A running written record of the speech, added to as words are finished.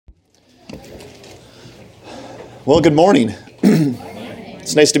Well, good morning.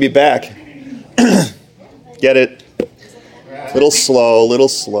 It's nice to be back. Get it? Little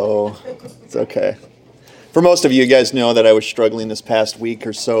slow. It's okay. For most of you, you guys know that I was struggling this past week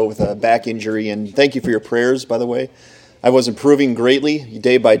or so with a back injury, and thank you for your prayers, by the way. I was improving greatly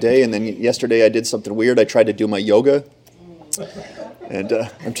day by day, and then yesterday I did something weird. I tried to do my yoga, and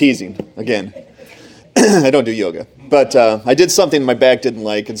I'm teasing again. I don't do yoga. But I did something my back didn't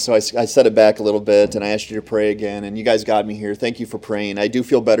like, and so I set it back a little bit, and I asked you to pray again, and you guys got me here. Thank you for praying. I do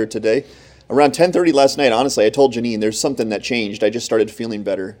feel better today. Around 10:30 last night, honestly, I told Janine there's something that changed. I just started feeling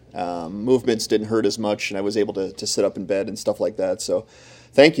better. Movements didn't hurt as much, and I was able to sit up in bed and stuff like that. So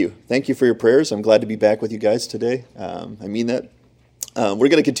thank you. Thank you for your prayers. I'm glad to be back with you guys today. I mean that. We're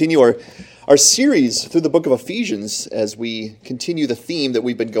going to continue our series through the book of Ephesians as we continue the theme that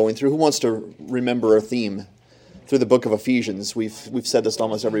we've been going through. Who wants to remember our theme through the book of Ephesians? We've said this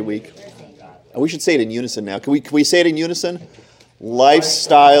almost every week. We should say it in unison now. Can we say it in unison?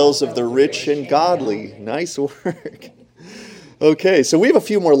 Lifestyles of the rich and godly. Nice work. Okay, so we have a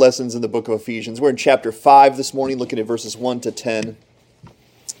few more lessons in the book of Ephesians. We're in chapter 5 this morning, looking at verses 1 to 10.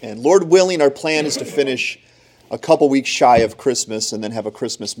 And Lord willing, our plan is to finish a couple weeks shy of Christmas and then have a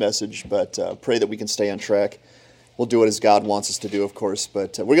Christmas message, but pray that we can stay on track. We'll do it as God wants us to do, of course,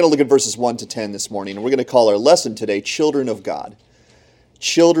 but we're going to look at verses 1 to 10 this morning, and we're going to call our lesson today, Children of God.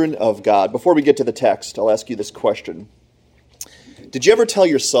 Children of God. Before we get to the text, I'll ask you this question. Did you ever tell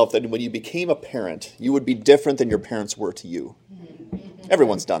yourself that when you became a parent, you would be different than your parents were to you?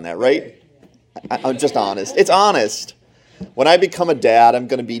 Everyone's done that, right? I'm just honest. It's honest. When I become a dad, I'm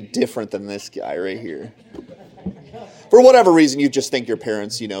going to be different than this guy right here. For whatever reason, you just think your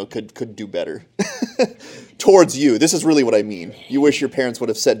parents, could do better towards you. This is really what I mean. You wish your parents would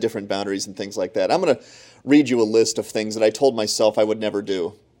have set different boundaries and things like that. I'm going to read you a list of things that I told myself I would never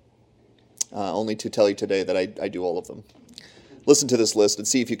do, only to tell you today that I do all of them. Listen to this list and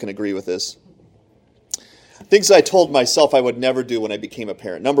see if you can agree with this. Things I told myself I would never do when I became a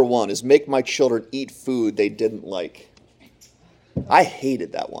parent. Number 1 is make my children eat food they didn't like. I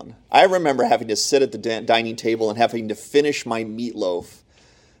hated that one. I remember having to sit at the dining table and having to finish my meatloaf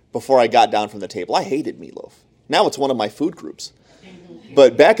before I got down from the table. I hated meatloaf. Now it's one of my food groups.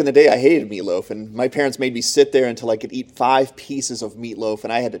 But back in the day, I hated meatloaf, and my parents made me sit there until I could eat 5 pieces of meatloaf,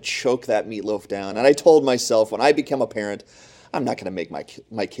 and I had to choke that meatloaf down. And I told myself when I become a parent, I'm not going to make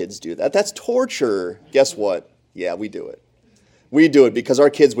my kids do that. That's torture. Guess what? Yeah, we do it. We do it because our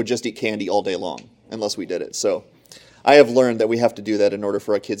kids would just eat candy all day long unless we did it. So I have learned that we have to do that in order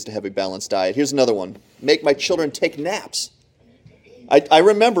for our kids to have a balanced diet. Here's another one. Make my children take naps. I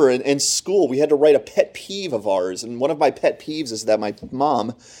remember in school we had to write a pet peeve of ours, and one of my pet peeves is that my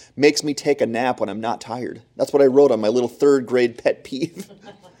mom makes me take a nap when I'm not tired. That's what I wrote on my little 3rd grade pet peeve.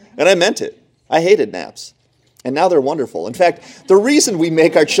 And I meant it. I hated naps. And now they're wonderful. In fact, the reason we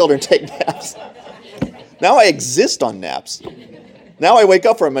make our children take naps, now I exist on naps. Now I wake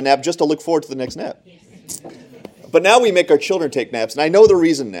up from a nap just to look forward to the next nap. But now we make our children take naps, and I know the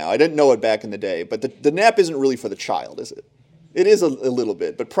reason now. I didn't know it back in the day, but the nap isn't really for the child, is it? It is a little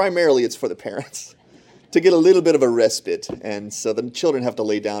bit, but primarily it's for the parents to get a little bit of a respite, and so the children have to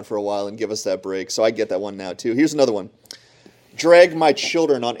lay down for a while and give us that break, so I get that one now too. Here's another one. Drag my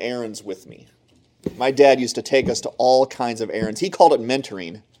children on errands with me. My dad used to take us to all kinds of errands. He called it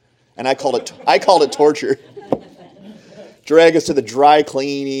mentoring, and I called it torture. Drag us to the dry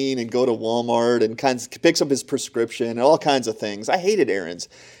cleaning and go to Walmart and picks up his prescription and all kinds of things. I hated errands.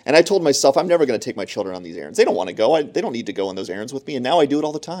 And I told myself, I'm never going to take my children on these errands. They don't want to go. They don't need to go on those errands with me. And now I do it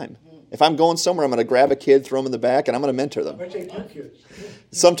all the time. If I'm going somewhere, I'm going to grab a kid, throw them in the back, and I'm going to mentor them.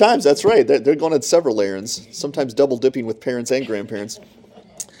 Sometimes, that's right. They're going on several errands, sometimes double dipping with parents and grandparents.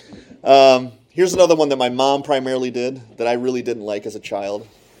 Here's another one that my mom primarily did that I really didn't like as a child.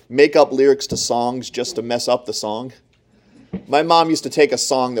 Make up lyrics to songs just to mess up the song. My mom used to take a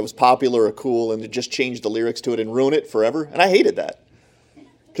song that was popular or cool and to just change the lyrics to it and ruin it forever. And I hated that.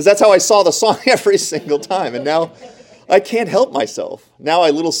 Because that's how I saw the song every single time. And now I can't help myself. Now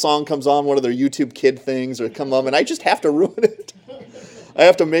a little song comes on, one of their YouTube kid things, or come up, and I just have to ruin it. I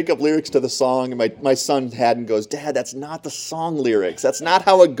have to make up lyrics to the song. And my son Haddon goes, Dad, that's not the song lyrics. That's not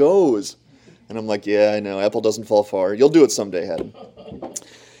how it goes. And I'm like, yeah, I know. Apple doesn't fall far. You'll do it someday, Haddon.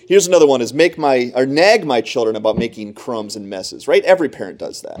 Here's another one is nag my children about making crumbs and messes, right? Every parent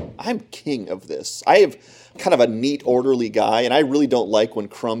does that. I'm king of this. I have kind of a neat, orderly guy, and I really don't like when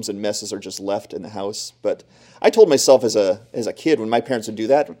crumbs and messes are just left in the house. But I told myself as a kid when my parents would do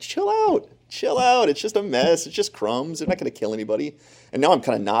that, chill out. It's just a mess. It's just crumbs. They're not going to kill anybody. And now I'm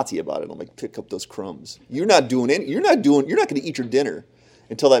kind of naughty about it. I'm like, pick up those crumbs. You're not going to eat your dinner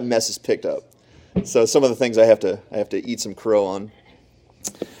until that mess is picked up. So some of the things I have to eat some crow on.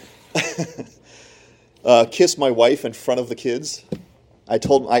 Kiss my wife in front of the kids. I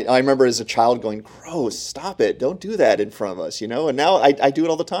remember as a child going, gross, stop it, don't do that in front of us, and now I do it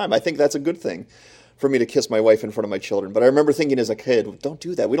all the time. I think that's a good thing for me to kiss my wife in front of my children. But I remember thinking as a kid, don't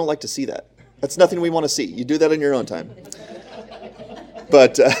do that. We don't like to see that. That's nothing we want to see. You do that in your own time.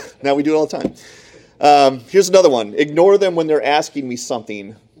 But now we do it all the time. Here's another one. Ignore them when they're asking me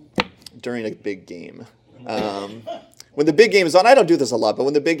something during a big game. When the big game is on, I don't do this a lot, but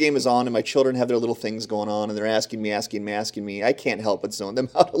when the big game is on and my children have their little things going on and they're asking me, I can't help but zone them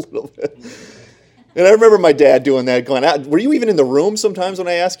out a little bit. And I remember my dad doing that, going, were you even in the room sometimes when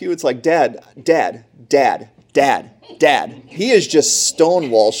I ask you? It's like, Dad. He is just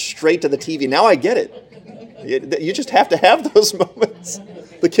stonewall straight to the TV. Now I get it. You just have to have those moments.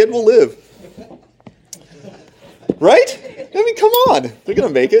 The kid will live. Right? I mean, come on. They're going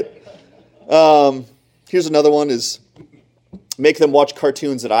to make it. Here's another one is make them watch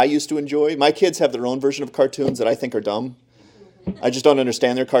cartoons that I used to enjoy. My kids have their own version of cartoons that I think are dumb. I just don't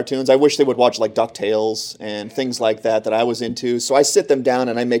understand their cartoons. I wish they would watch like DuckTales and things like that I was into. So I sit them down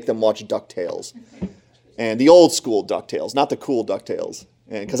and I make them watch DuckTales. And the old school DuckTales, not the cool DuckTales.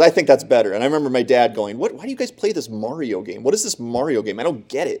 Because I think that's better. And I remember my dad going, why do you guys play this Mario game? What is this Mario game? I don't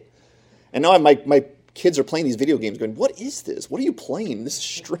get it. And now my kids are playing these video games going, what is this? What are you playing? This is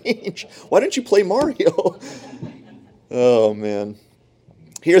strange. Why don't you play Mario? Oh, man.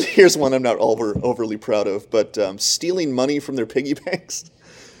 Here's one I'm not overly proud of, but stealing money from their piggy banks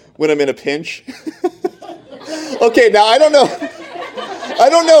when I'm in a pinch. Okay, now I don't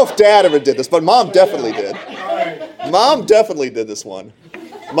know if Dad ever did this, but Mom definitely did. Mom definitely did this one.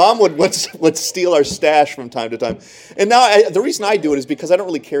 Mom would steal our stash from time to time. And now the reason I do it is because I don't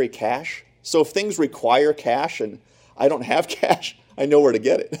really carry cash. So if things require cash and I don't have cash, I know where to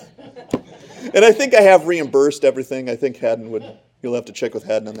get it. And I think I have reimbursed everything. I think you'll have to check with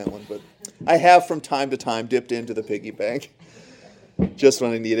Haddon on that one. But I have from time to time dipped into the piggy bank just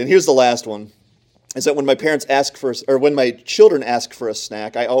when I need it. And here's the last one, is that when my when my children ask for a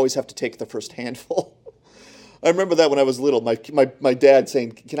snack, I always have to take the first handful. I remember that when I was little, my dad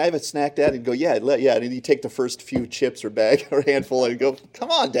saying, can I have a snack, Dad? And he'd go, yeah. And he'd take the first few chips or bag or handful and he'd go, come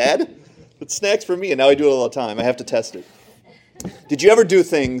on, Dad. It's snacks for me. And now I do it all the time. I have to test it. Did you ever do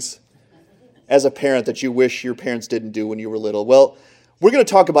things as a parent that you wish your parents didn't do when you were little? Well, we're going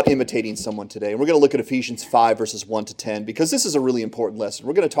to talk about imitating someone today. And we're going to look at Ephesians 5, verses 1 to 10, because this is a really important lesson.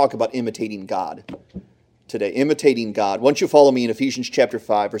 We're going to talk about imitating God today. Imitating God. Why don't you follow me in Ephesians chapter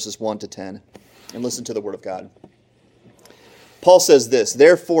 5, verses 1 to 10, and listen to the word of God. Paul says this,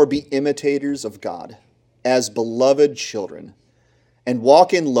 therefore be imitators of God as beloved children, and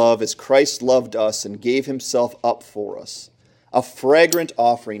walk in love as Christ loved us and gave himself up for us, a fragrant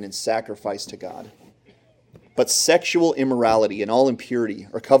offering and sacrifice to God. But sexual immorality and all impurity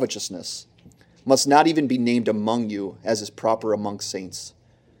or covetousness must not even be named among you as is proper among saints.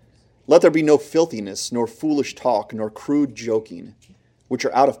 Let there be no filthiness, nor foolish talk, nor crude joking, which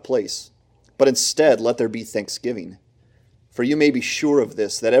are out of place, but instead let there be thanksgiving. For you may be sure of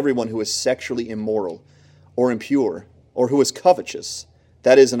this, that everyone who is sexually immoral or impure, or who is covetous,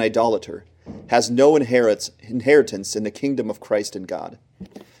 that is, an idolater, has no inheritance in the kingdom of Christ and God.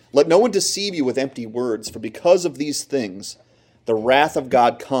 Let no one deceive you with empty words, for because of these things the wrath of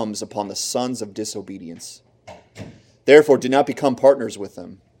God comes upon the sons of disobedience. Therefore do not become partners with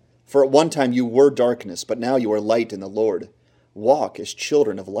them. For at one time you were darkness, but now you are light in the Lord. Walk as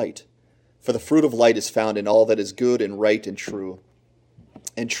children of light. For the fruit of light is found in all that is good and right and true.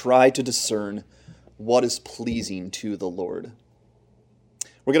 And try to discern what is pleasing to the Lord.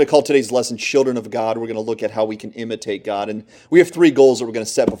 We're going to call today's lesson Children of God. We're going to look at how we can imitate God. And we have 3 goals that we're going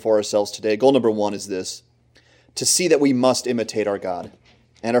to set before ourselves today. Goal number 1 is this: to see that we must imitate our God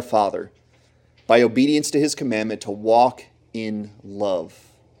and our Father by obedience to his commandment to walk in love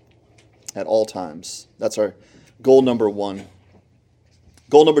at all times. That's our goal number 1.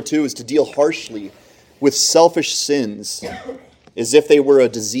 Goal number 2 is to deal harshly with selfish sins as if they were a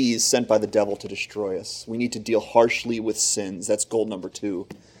disease sent by the devil to destroy us. We need to deal harshly with sins. That's goal number 2.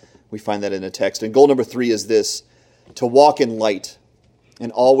 We find that in a text. And goal number 3 is this: to walk in light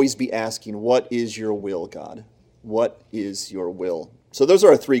and always be asking, what is your will, God? What is your will? So those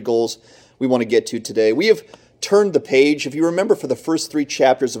are our 3 goals we want to get to today. We have turned the page. If you remember, for the first 3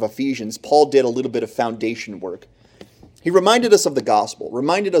 chapters of Ephesians, Paul did a little bit of foundation work. He reminded us of the gospel,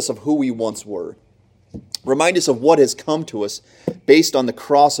 reminded us of who we once were, remind us of what has come to us based on the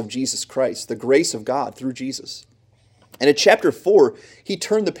cross of Jesus Christ, the grace of God through Jesus. And in chapter 4, he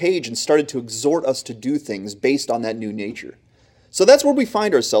turned the page and started to exhort us to do things based on that new nature. So that's where we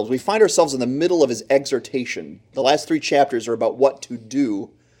find ourselves. We find ourselves in the middle of his exhortation. The last 3 chapters are about what to do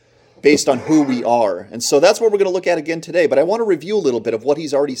based on who we are. And so that's what we're going to look at again today. But I want to review a little bit of what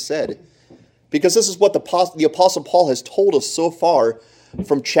he's already said, because this is what the Apostle Paul has told us so far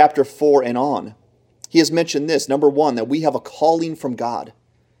from chapter 4 and on. He has mentioned this, number 1, that we have a calling from God,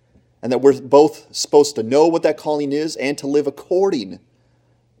 and that we're both supposed to know what that calling is and to live according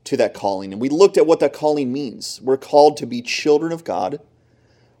to that calling. And we looked at what that calling means. We're called to be children of God.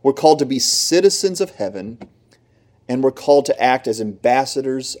 We're called to be citizens of heaven. And we're called to act as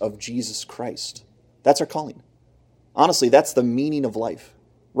ambassadors of Jesus Christ. That's our calling. Honestly, that's the meaning of life.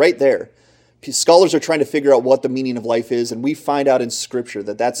 Right there. Scholars are trying to figure out what the meaning of life is, and we find out in Scripture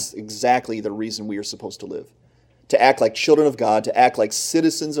that that's exactly the reason we are supposed to live. To act like children of God, to act like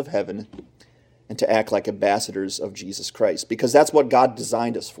citizens of heaven, and to act like ambassadors of Jesus Christ. Because that's what God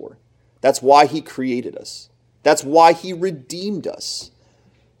designed us for. That's why he created us. That's why he redeemed us,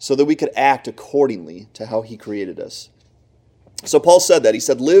 so that we could act accordingly to how he created us. So Paul said that. He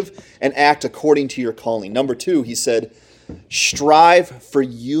said, live and act according to your calling. Number 2, he said, strive for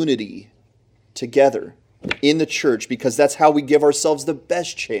unity together in the church, because that's how we give ourselves the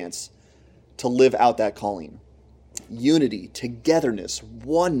best chance to live out that calling. Unity, togetherness,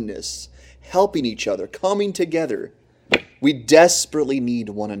 oneness, helping each other, coming together. We desperately need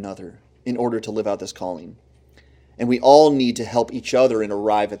one another in order to live out this calling. And we all need to help each other and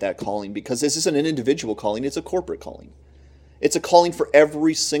arrive at that calling, because this isn't an individual calling, it's a corporate calling. It's a calling for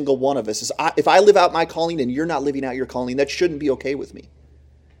every single one of us. If I live out my calling and you're not living out your calling, that shouldn't be okay with me.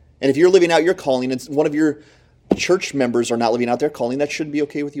 And if you're living out your calling and one of your church members are not living out their calling, that shouldn't be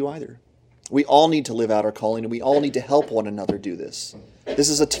okay with you either. We all need to live out our calling, and we all need to help one another do this. This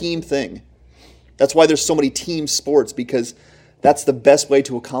is a team thing. That's why there's so many team sports, because that's the best way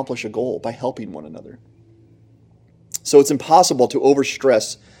to accomplish a goal, by helping one another. So it's impossible to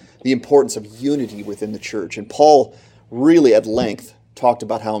overstress the importance of unity within the church. And Paul really at length talked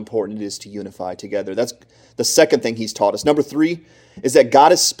about how important it is to unify together. That's the second thing he's taught us. Number 3 is that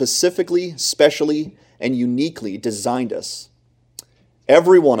God has specifically, specially, and uniquely designed us,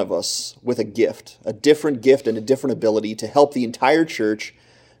 every one of us, with a gift, a different gift and a different ability to help the entire church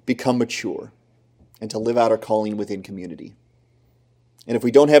become mature and to live out our calling within community. And if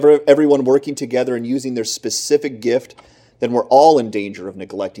we don't have everyone working together and using their specific gift, then we're all in danger of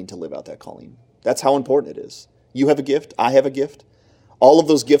neglecting to live out that calling. That's how important it is. You have a gift, I have a gift. All of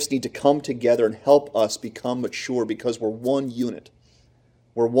those gifts need to come together and help us become mature, because we're one unit.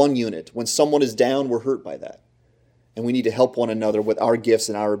 We're one unit. When someone is down, we're hurt by that. And we need to help one another with our gifts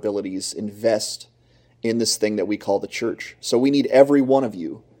and our abilities invest in this thing that we call the church. So we need every one of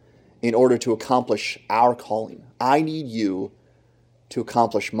you in order to accomplish our calling. I need you to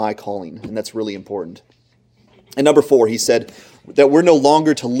accomplish my calling, and that's really important. And number 4, he said that we're no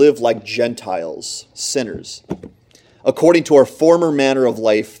longer to live like Gentiles, sinners. According to our former manner of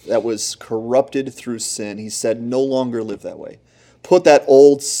life that was corrupted through sin, he said, no longer live that way. Put that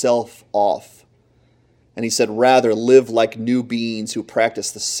old self off. And he said, rather live like new beings who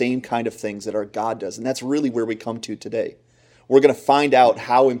practice the same kind of things that our God does. And that's really where we come to today. We're going to find out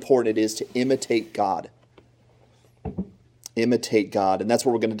how important it is to imitate God. Imitate God. And that's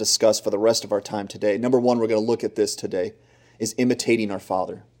what we're going to discuss for the rest of our time today. Number 1, we're going to look at this today, is imitating our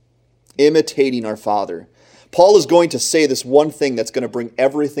Father. Imitating our Father. Paul is going to say this one thing that's going to bring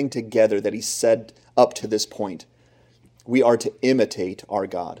everything together that he said up to this point. We are to imitate our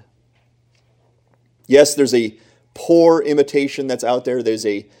God. Yes, there's a poor imitation that's out there. There's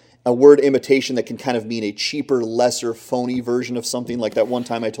a word imitation that can kind of mean a cheaper, lesser, phony version of something. Like that one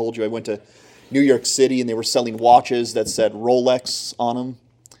time I told you I went to New York City and they were selling watches that said Rolex on them.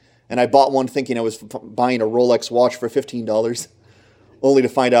 And I bought one thinking I was buying a Rolex watch for $15, only to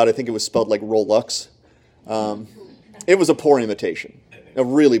find out I think it was spelled like Rolux. It was a poor imitation, a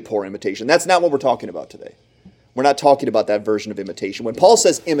really poor imitation. That's not what we're talking about today. We're not talking about that version of imitation. When Paul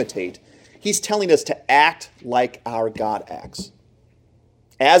says imitate, he's telling us to act like our God acts.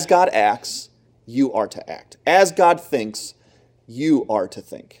 As God acts, you are to act. As God thinks, you are to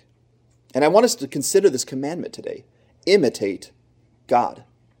think. And I want us to consider this commandment today. Imitate God.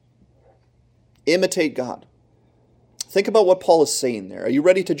 Imitate God. Think about what Paul is saying there. Are you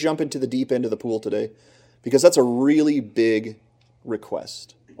ready to jump into the deep end of the pool today? Because that's a really big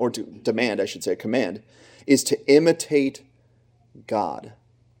request, or to demand, I should say, a command, is to imitate God.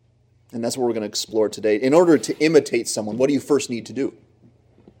 And that's what we're going to explore today. In order to imitate someone, what do you first need to do?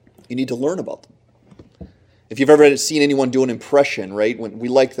 You need to learn about them. If you've ever seen anyone do an impression, right? We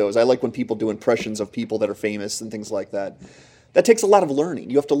like those. I like when people do impressions of people that are famous and things like that. That takes a lot of learning.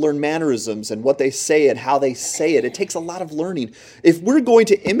 You have to learn mannerisms and what they say and how they say it. It takes a lot of learning. If we're going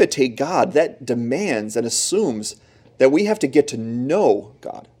to imitate God, that demands and assumes that we have to get to know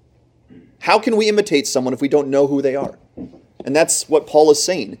God. How can we imitate someone if we don't know who they are? And that's what Paul is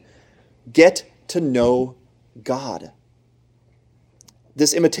saying. Get to know God.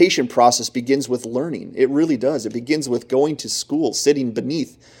 This imitation process begins with learning. It really does. It begins with going to school, sitting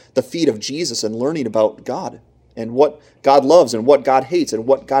beneath the feet of Jesus and learning about God and what God loves and what God hates and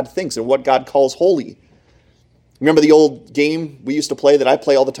what God thinks and what God calls holy. Remember the old game we used to play that I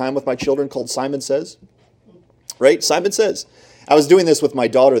play all the time with my children called Simon Says? Right? Simon Says. I was doing this with my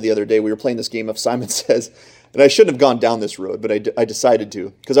daughter the other day. We were playing this game of Simon Says. And I shouldn't have gone down this road, but I decided to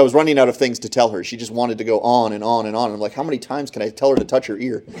because I was running out of things to tell her. She just wanted to go on and on and on. I'm like, how many times can I tell her to touch her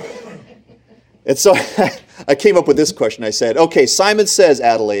ear? And so I came up with this question. I said, okay, Simon Says,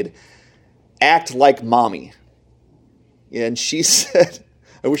 Adelaide, act like mommy. And she said,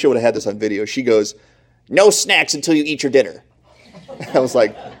 I wish I would have had this on video. She goes, no snacks until you eat your dinner. I was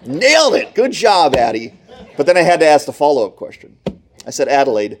like, nailed it. Good job, Addie. But then I had to ask the follow-up question. I said,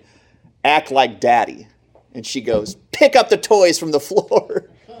 Adelaide, act like daddy. And she goes, pick up the toys from the floor.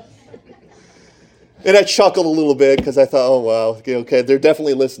 And I chuckled a little bit because I thought, oh, wow, okay, they're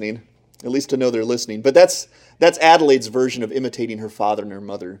definitely listening, at least to know they're listening. But that's Adelaide's version of imitating her father and her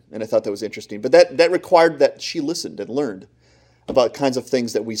mother. And I thought that was interesting. But that required that she listened and learned about kinds of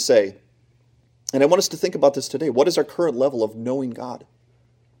things that we say. And I want us to think about this today. What is our current level of knowing God?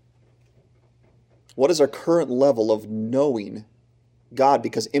 What is our current level of knowing God?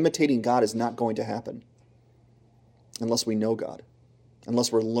 Because imitating God is not going to happen unless we know God,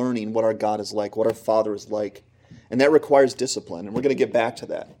 unless we're learning what our God is like, what our Father is like. And that requires discipline, and we're going to get back to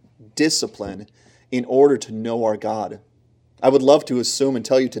that. Discipline in order to know our God. I would love to assume and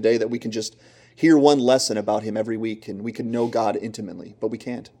tell you today that we can just hear one lesson about Him every week and we can know God intimately, but we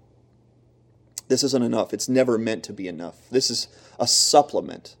can't. This isn't enough. It's never meant to be enough. This is a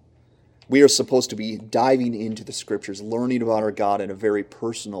supplement. We are supposed to be diving into the Scriptures, learning about our God in a very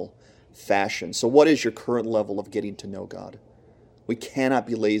personal fashion. So what is your current level of getting to know God? We cannot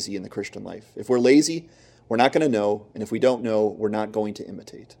be lazy in the Christian life. If we're lazy, we're not going to know, and if we don't know, we're not going to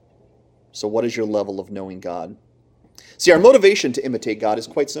imitate. So what is your level of knowing God? See, our motivation to imitate God is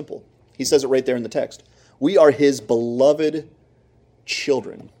quite simple. He says it right there in the text. We are His beloved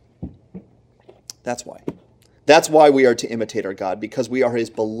children. That's why. That's why we are to imitate our God, because we are His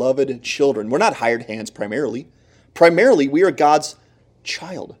beloved children. We're not hired hands primarily. Primarily, we are God's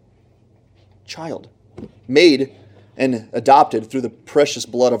child. Made and adopted through the precious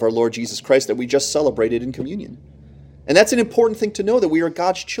blood of our Lord Jesus Christ that we just celebrated in communion. And that's an important thing to know, that we are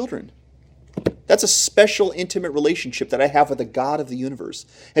God's children. That's a special, intimate relationship that I have with the God of the universe.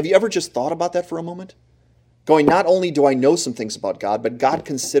 Have you ever just thought about that for a moment? Going, not only do I know some things about God, but God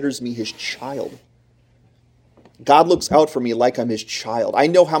considers me His child. God looks out for me like I'm His child. I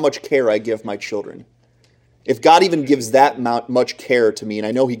know how much care I give my children. If God even gives that much care to me, and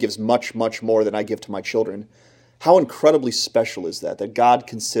I know He gives much, much more than I give to my children, how incredibly special is that God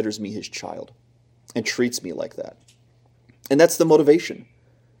considers me His child and treats me like that? And that's the motivation.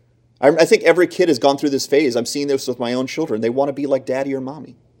 I think every kid has gone through this phase. I'm seeing this with my own children. They want to be like daddy or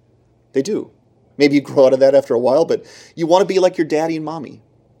mommy. They do. Maybe you grow out of that after a while, but you want to be like your daddy and mommy.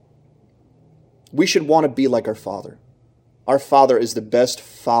 We should want to be like our Father. Our Father is the best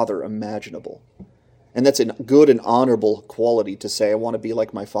Father imaginable. And that's a good and honorable quality to say, I want to be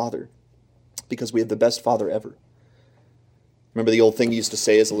like my Father, because we have the best Father ever. Remember the old thing you used to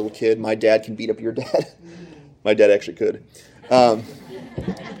say as a little kid, my dad can beat up your dad? My dad actually could.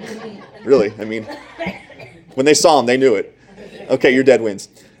 Really, I mean, when they saw him, they knew it. Okay, your dad wins.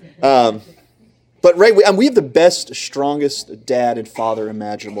 But right, we have the best, strongest dad and father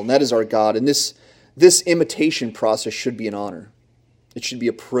imaginable, and that is our God. And this imitation process should be an honor. It should be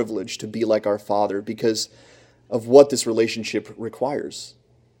a privilege to be like our Father because of what this relationship requires.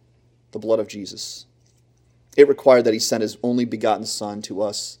 The blood of Jesus. It required that He sent His only begotten Son to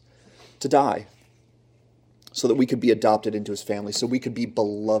us to die so that we could be adopted into His family, so we could be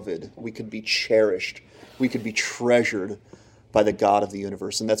beloved, we could be cherished, we could be treasured by the God of the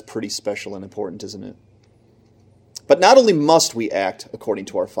universe. And that's pretty special and important, isn't it? But not only must we act according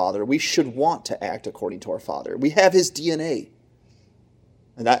to our Father, we should want to act according to our Father. We have His DNA.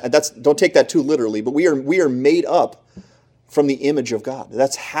 And that's don't take that too literally, but we are made up from the image of God.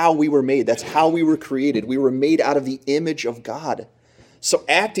 That's how we were made. That's how we were created. We were made out of the image of God. So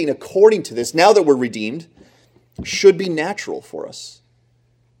acting according to this, now that we're redeemed, should be natural for us.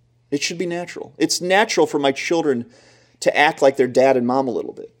 It should be natural. It's natural for my children to act like their dad and mom a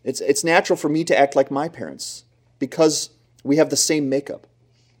little bit. It's natural for me to act like my parents because We have the same makeup.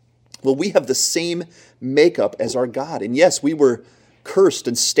 Well, we have the same makeup as our God. And yes, we were cursed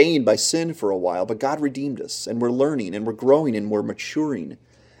and stained by sin for a while, but God redeemed us, and we're learning, and we're growing, and we're maturing.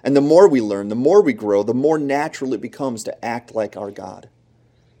 And the more we learn, the more we grow, the more natural it becomes to act like our God.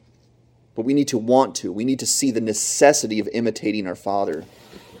 But we need to want to. We need to see the necessity of imitating our Father.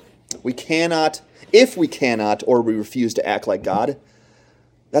 We cannot, if we cannot or we refuse to act like God,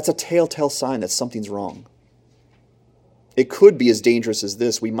 that's a telltale sign that something's wrong. It could be as dangerous as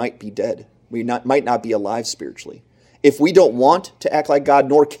this. We might be dead. We might not be alive spiritually. If we don't want to act like God,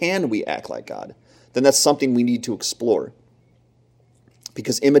 nor can we act like God, then that's something we need to explore.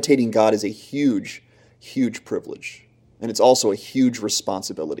 Because imitating God is a huge, huge privilege. And it's also a huge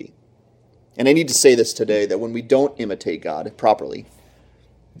responsibility. And I need to say this today, that when we don't imitate God properly,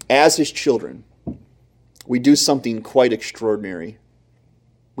 as His children, we do something quite extraordinary.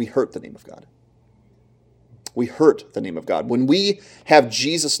 We hurt the name of God. We hurt the name of God. When we have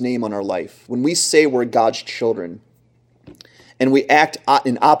Jesus' name on our life, when we say we're God's children, and we act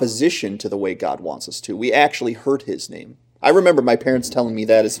in opposition to the way God wants us to, we actually hurt His name. I remember my parents telling me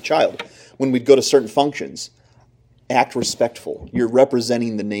that as a child. When we'd go to certain functions, act respectful. You're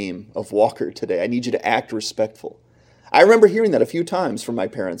representing the name of Walker today. I need you to act respectful. I remember hearing that a few times from my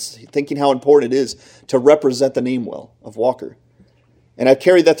parents, thinking how important it is to represent the name well of Walker. And I've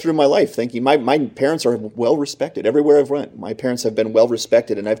carried that through my life, thinking my parents are well respected. Everywhere I've went, my parents have been well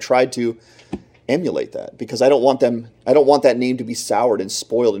respected, and I've tried to emulate that because I don't want that name to be soured and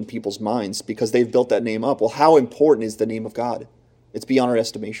spoiled in people's minds because they've built that name up. Well, how important is the name of God? It's beyond our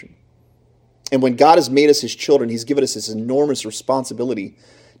estimation. And when God has made us His children, He's given us this enormous responsibility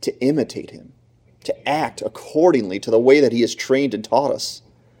to imitate Him, to act accordingly to the way that He has trained and taught us.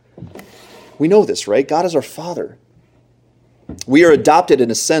 We know this, right? God is our Father. We are adopted in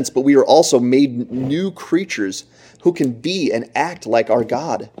a sense, but we are also made new creatures who can be and act like our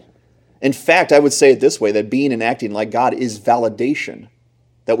God. In fact, I would say it this way, that being and acting like God is validation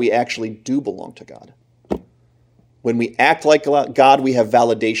that we actually do belong to God. When we act like God, we have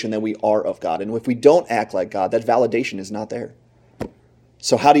validation that we are of God. And if we don't act like God, that validation is not there.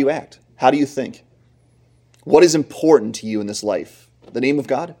 So how do you act? How do you think? What is important to you in this life? The name of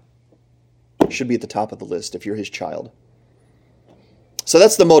God should be at the top of the list if you're His child. So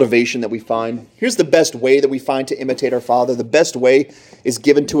that's the motivation that we find. Here's the best way that we find to imitate our Father. The best way is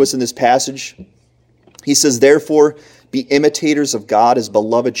given to us in this passage. He says, therefore, be imitators of God as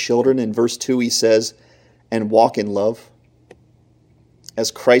beloved children. In verse 2, he says, and walk in love, as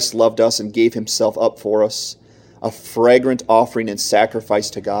Christ loved us and gave Himself up for us, a fragrant offering and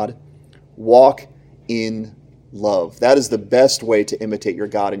sacrifice to God. Walk in love. That is the best way to imitate your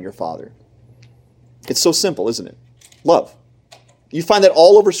God and your Father. It's so simple, isn't it? Love. You find that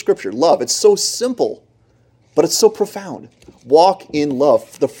all over Scripture. Love. It's so simple, but it's so profound. Walk in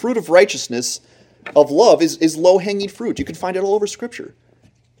love. The fruit of righteousness of love is low-hanging fruit. You can find it all over Scripture.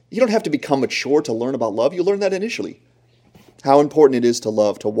 You don't have to become mature to learn about love. You learn that initially. How important it is to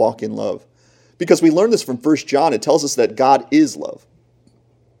love, to walk in love. Because we learn this from 1 John. It tells us that God is love.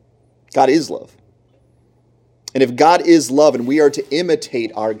 God is love. And if God is love and we are to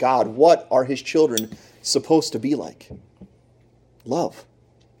imitate our God, what are His children supposed to be like? Love.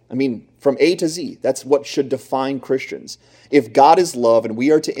 I mean, from A to Z, that's what should define Christians. If God is love and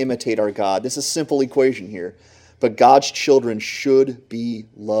we are to imitate our God, this is a simple equation here, but God's children should be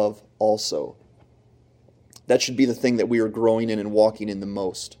love also. That should be the thing that we are growing in and walking in the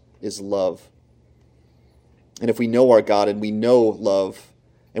most, is love. And if we know our God and we know love,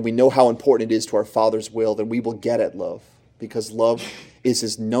 and we know how important it is to our Father's will, then we will get at love, because love is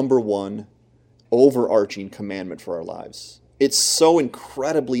His number one overarching commandment for our lives. It's so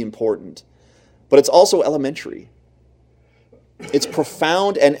incredibly important, but it's also elementary. It's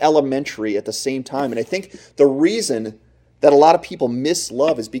profound and elementary at the same time. And I think the reason that a lot of people miss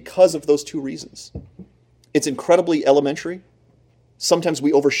love is because of those two reasons. It's incredibly elementary. Sometimes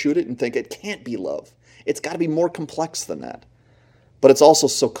we overshoot it and think it can't be love. It's got to be more complex than that. But it's also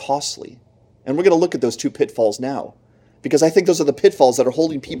so costly. And we're going to look at those two pitfalls now, because I think those are the pitfalls that are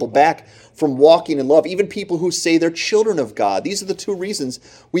holding people back from walking in love. Even people who say they're children of God. These are the two reasons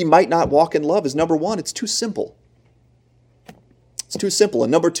we might not walk in love. Is number one, it's too simple. It's too simple.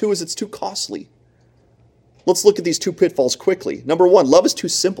 And number two is it's too costly. Let's look at these two pitfalls quickly. Number one, love is too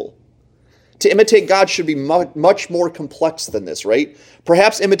simple. To imitate God should be much more complex than this, right?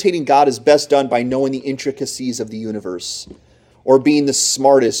 Perhaps imitating God is best done by knowing the intricacies of the universe, or being the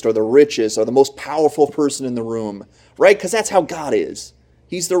smartest or the richest or the most powerful person in the room, right? Because that's how God is.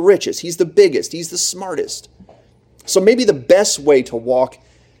 He's the richest. He's the biggest. He's the smartest. So maybe the best way to walk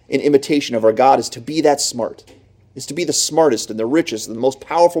in imitation of our God is to be that smart, is to be the smartest and the richest and the most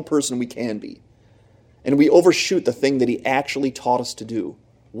powerful person we can be. And we overshoot the thing that he actually taught us to do.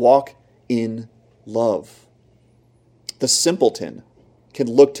 Walk in love. The simpleton can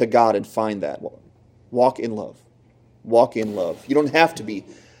look to God and find that. Walk in love. Walk in love. You don't have to be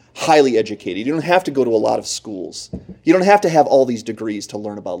highly educated. You don't have to go to a lot of schools. You don't have to have all these degrees to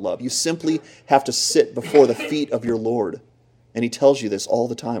learn about love. You simply have to sit before the feet of your Lord. And he tells you this all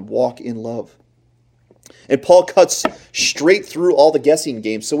the time. Walk in love. And Paul cuts straight through all the guessing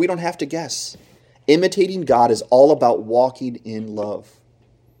games so we don't have to guess. Imitating God is all about walking in love.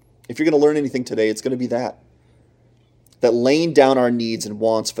 If you're going to learn anything today, it's going to be that. That laying down our needs and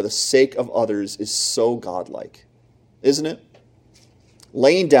wants for the sake of others is so godlike. Isn't it?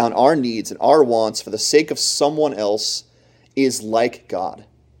 Laying down our needs and our wants for the sake of someone else is like God.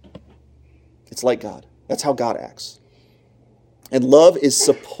 It's like God. That's how God acts. And love is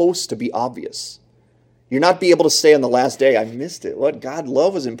supposed to be obvious. You're not be able to say on the last day, I missed it. What? God,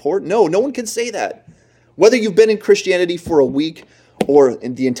 love is important? No one can say that. Whether you've been in Christianity for a week or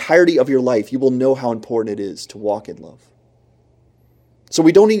in the entirety of your life, you will know how important it is to walk in love. So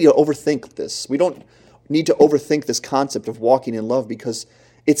we don't need to overthink this. We don't need to overthink this concept of walking in love because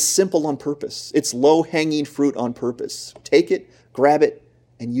it's simple on purpose. It's low-hanging fruit on purpose. Take it, grab it,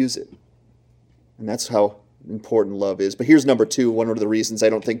 and use it. And that's how important love is. But here's number 2. One of the reasons I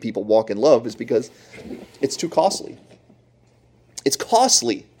don't think people walk in love is because it's too costly. It's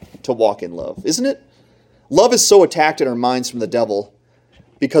costly to walk in love, isn't it? Love is so attacked in our minds from the devil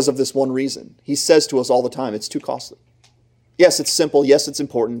because of this one reason. He says to us all the time, it's too costly. Yes, it's simple. Yes, it's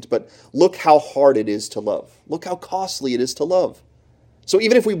important. But look how hard it is to love. Look how costly it is to love. So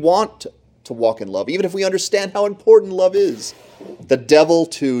even if we want to walk in love, even if we understand how important love is, the devil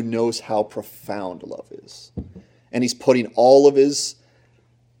too knows how profound love is. And he's putting all of his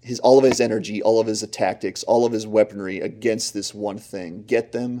energy, all of his tactics, all of his weaponry against this one thing.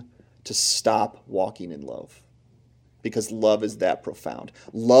 Get them to stop walking in love. Because love is that profound.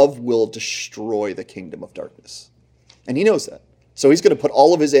 Love will destroy the kingdom of darkness. And he knows that. So he's going to put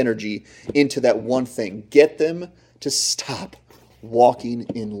all of his energy into that one thing. Get them to stop walking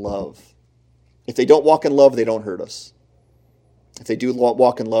in love. If they don't walk in love, they don't hurt us. If they do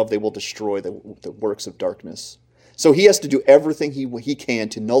walk in love, they will destroy the works of darkness. So he has to do everything he can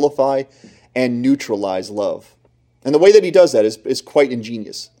to nullify and neutralize love. And the way that he does that is quite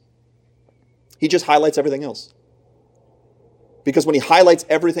ingenious. He just highlights everything else. Because when he highlights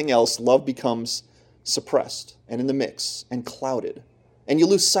everything else, love becomes suppressed and in the mix and clouded. And you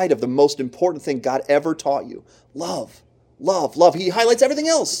lose sight of the most important thing God ever taught you. Love. Love. Love. He highlights everything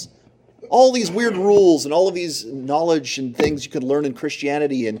else. All these weird rules and all of these knowledge and things you could learn in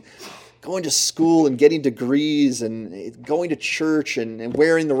Christianity and going to school and getting degrees and going to church and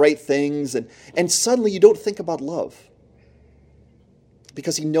wearing the right things. And suddenly you don't think about love.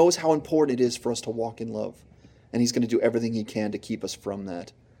 Because he knows how important it is for us to walk in love. And he's going to do everything he can to keep us from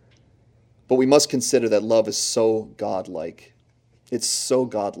that. But we must consider that love is so godlike. It's so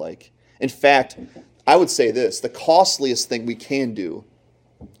godlike. In fact, I would say this, the costliest thing we can do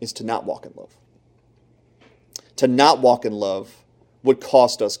is to not walk in love. To not walk in love would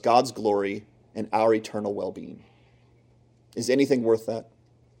cost us God's glory and our eternal well-being. Is anything worth that?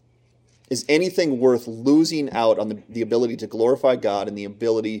 Is anything worth losing out on the ability to glorify God and the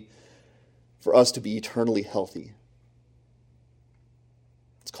ability for us to be eternally healthy?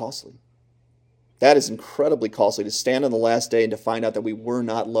 It's costly. That is incredibly costly, to stand on the last day and to find out that we were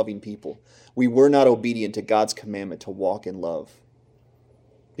not loving people. We were not obedient to God's commandment to walk in love.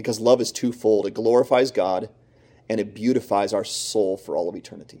 Because love is twofold. It glorifies God and it beautifies our soul for all of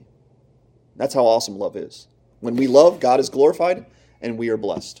eternity. That's how awesome love is. When we love, God is glorified and we are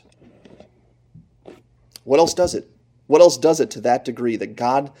blessed. What else does it? What else does it to that degree that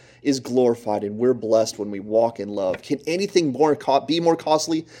God is glorified and we're blessed when we walk in love? Can anything be more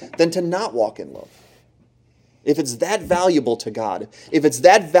costly than to not walk in love? If it's that valuable to God, if it's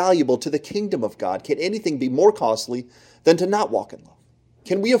that valuable to the kingdom of God, can anything be more costly than to not walk in love?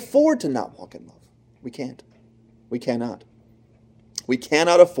 Can we afford to not walk in love? We can't. We cannot. We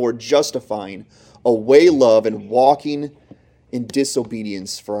cannot afford justifying away love and walking in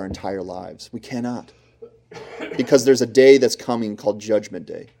disobedience for our entire lives. We cannot. Because there's a day that's coming called Judgment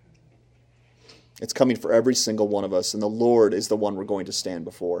Day. It's coming for every single one of us, and the Lord is the one we're going to stand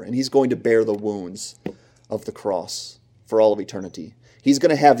before. And he's going to bear the wounds of the cross for all of eternity. He's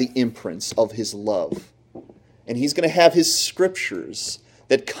going to have the imprints of his love. And he's going to have his scriptures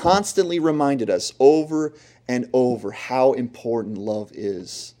that constantly reminded us over and over how important love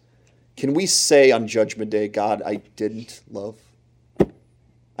is. Can we say on Judgment Day, God, I didn't love?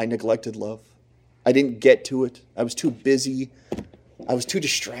 I neglected love? I didn't get to it. I was too busy. I was too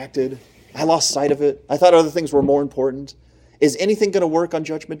distracted. I lost sight of it. I thought other things were more important. Is anything going to work on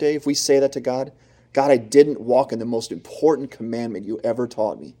Judgment Day if we say that to God? God, I didn't walk in the most important commandment you ever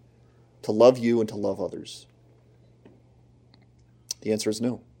taught me, to love you and to love others. The answer is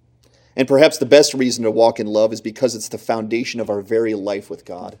no. And perhaps the best reason to walk in love is because it's the foundation of our very life with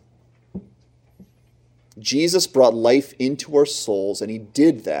God. Jesus brought life into our souls, and he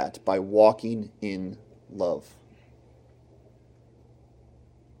did that by walking in love.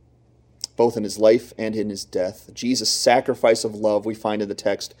 Both in his life and in his death, Jesus' sacrifice of love, we find in the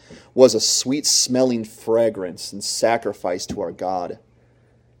text, was a sweet-smelling fragrance and sacrifice to our God.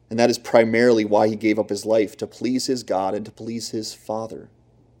 And that is primarily why he gave up his life, to please his God and to please his Father.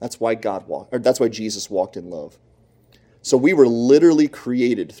 That's why that's why Jesus walked in love. So we were literally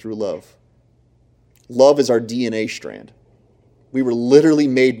created through love. Love is our DNA strand. We were literally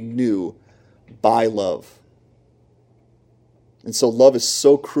made new by love. And so love is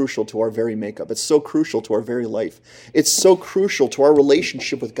so crucial to our very makeup. It's so crucial to our very life. It's so crucial to our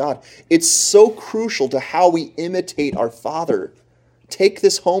relationship with God. It's so crucial to how we imitate our Father. Take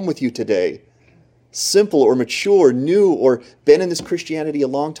this home with you today. Simple or mature, new, or been in this Christianity a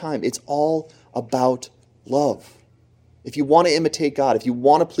long time. It's all about love. If you want to imitate God, if you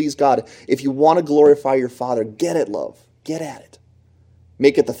want to please God, if you want to glorify your Father, get at love. Get at it.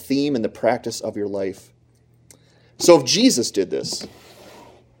 Make it the theme and the practice of your life. So if Jesus did this,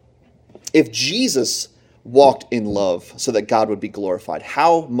 if Jesus walked in love so that God would be glorified,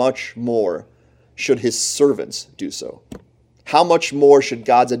 how much more should his servants do so? How much more should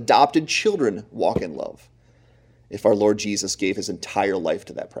God's adopted children walk in love if our Lord Jesus gave his entire life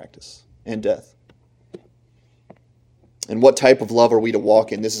to that practice and death? And what type of love are we to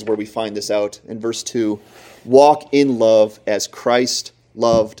walk in? This is where we find this out in verse 2. Walk in love as Christ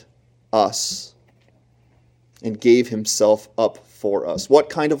loved us and gave himself up for us. What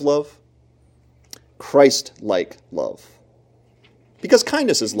kind of love? Christ-like love. Because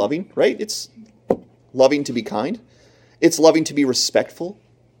kindness is loving, right? It's loving to be kind. It's loving to be respectful.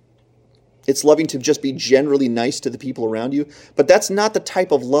 It's loving to just be generally nice to the people around you. But that's not the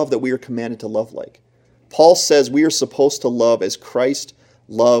type of love that we are commanded to love like. Paul says we are supposed to love as Christ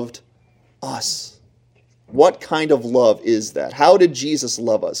loved us. What kind of love is that? How did Jesus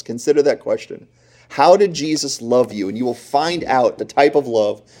love us? Consider that question. How did Jesus love you? And you will find out the type of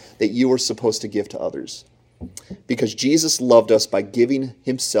love that you are supposed to give to others. Because Jesus loved us by giving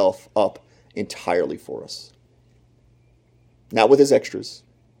himself up entirely for us. Not with his extras.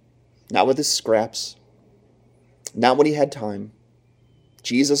 Not with his scraps. Not when he had time.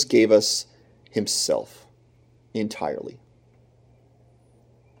 Jesus gave us himself entirely.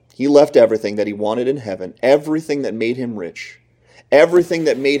 He left everything that he wanted in heaven, everything that made him rich, everything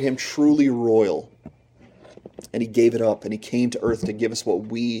that made him truly royal, and he gave it up, and he came to earth to give us what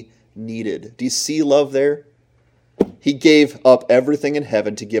we needed. Do you see love there? He gave up everything in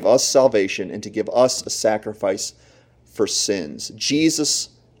heaven to give us salvation and to give us a sacrifice for sins. Jesus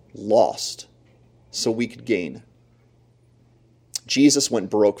lost so we could gain. Jesus went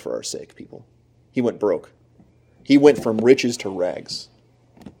broke for our sake, people. He went broke. He went from riches to rags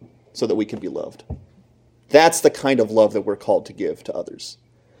so that we could be loved. That's the kind of love that we're called to give to others.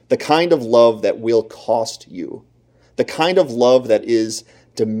 The kind of love that will cost you. The kind of love that is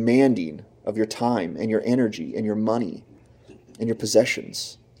demanding of your time and your energy and your money and your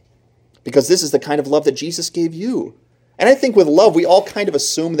possessions. Because this is the kind of love that Jesus gave you. And I think with love, we all kind of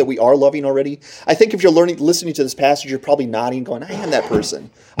assume that we are loving already. I think if you're listening to this passage, you're probably nodding, going, I am that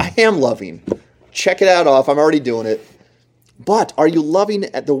person. I am loving. Check it out off. I'm already doing it. But are you loving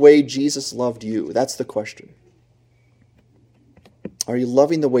at the way Jesus loved you? That's the question. Are you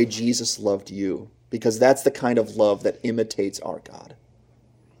loving the way Jesus loved you? Because that's the kind of love that imitates our God.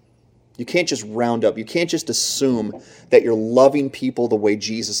 You can't just round up. You can't just assume that you're loving people the way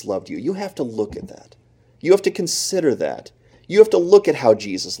Jesus loved you. You have to look at that. You have to consider that. You have to look at how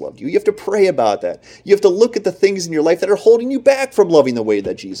Jesus loved you. You have to pray about that. You have to look at the things in your life that are holding you back from loving the way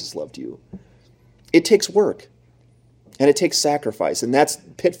that Jesus loved you. It takes work. And it takes sacrifice. And that's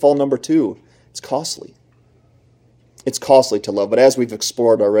pitfall number 2. It's costly. It's costly to love. But as we've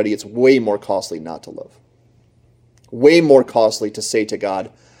explored already, it's way more costly not to love. Way more costly to say to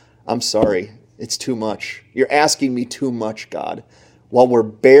God, I'm sorry, it's too much. You're asking me too much, God, while we're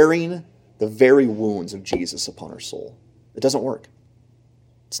bearing the very wounds of Jesus upon our soul. It doesn't work.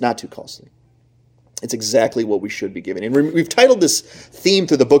 It's not too costly. It's exactly what we should be giving. And we've titled this theme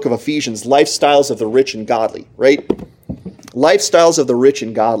through the book of Ephesians, Lifestyles of the Rich and Godly, right? Lifestyles of the rich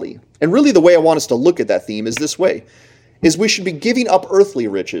and godly. And really the way I want us to look at that theme is this way, is we should be giving up earthly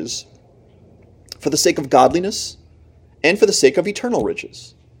riches for the sake of godliness, and for the sake of eternal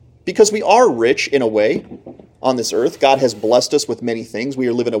riches. Because we are rich in a way on this earth. God has blessed us with many things. We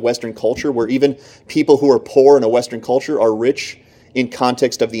live in a Western culture where even people who are poor in a Western culture are rich in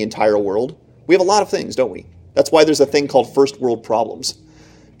context of the entire world. We have a lot of things, don't we? That's why there's a thing called first world problems.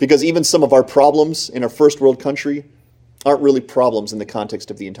 Because even some of our problems in our first world country aren't really problems in the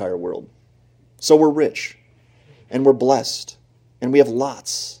context of the entire world. So we're rich, and we're blessed, and we have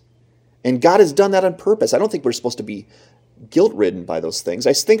lots. And God has done that on purpose. I don't think we're supposed to be guilt-ridden by those things.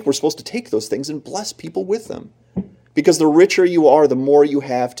 I think we're supposed to take those things and bless people with them. Because the richer you are, the more you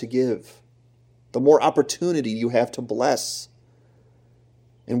have to give. The more opportunity you have to bless.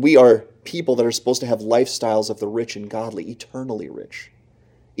 And we are people that are supposed to have lifestyles of the rich and godly, eternally rich,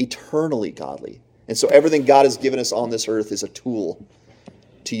 eternally godly. And so everything God has given us on this earth is a tool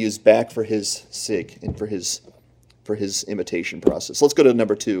to use back for his sake and for his imitation process. Let's go to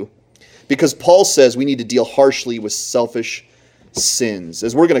number 2. Because Paul says we need to deal harshly with selfish sins,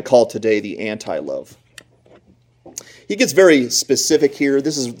 as we're going to call today the anti-love. He gets very specific here.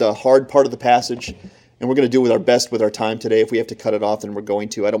 This is the hard part of the passage, and we're going to do with our best with our time today. If we have to cut it off, then we're going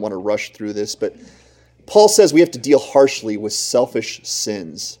to. I don't want to rush through this, but Paul says we have to deal harshly with selfish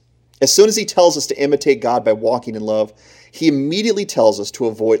sins. As soon as he tells us to imitate God by walking in love, he immediately tells us to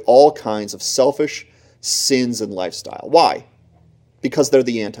avoid all kinds of selfish sins and lifestyle. Why? Because they're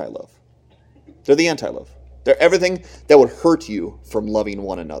the anti-love. They're the anti-love. They're everything that would hurt you from loving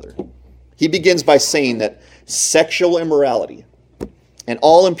one another. He begins by saying that sexual immorality and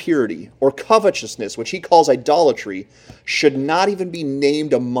all impurity or covetousness, which he calls idolatry, should not even be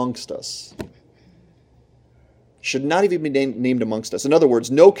named amongst us. Should not even be named amongst us. In other words,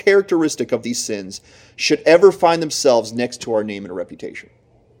 no characteristic of these sins should ever find themselves next to our name and reputation.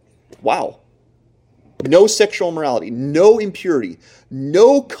 Wow. No sexual immorality, no impurity,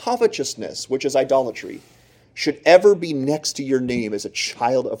 no covetousness, which is idolatry, should ever be next to your name as a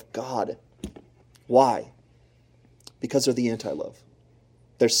child of God. Why? Because they're the anti-love.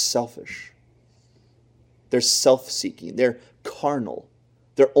 They're selfish. They're self-seeking. They're carnal.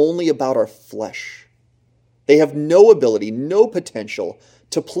 They're only about our flesh. They have no ability, no potential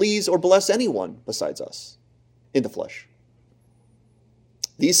to please or bless anyone besides us in the flesh.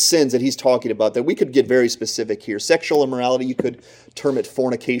 These sins that he's talking about, that we could get very specific here. Sexual immorality, you could term it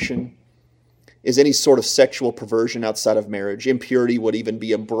fornication, is any sort of sexual perversion outside of marriage. Impurity would even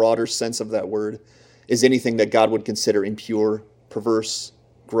be a broader sense of that word, is anything that God would consider impure, perverse,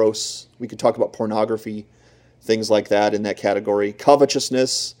 gross. We could talk about pornography, things like that in that category.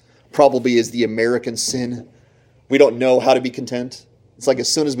 Covetousness probably is the American sin. We don't know how to be content. It's like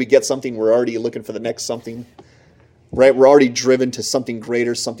as soon as we get something, we're already looking for the next something. Right? We're already driven to something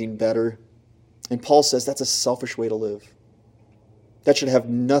greater, something better. And Paul says that's a selfish way to live. That should have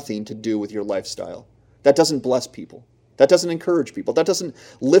nothing to do with your lifestyle. That doesn't bless people. That doesn't encourage people. That doesn't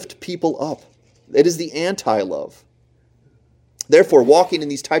lift people up. It is the anti-love. Therefore, walking in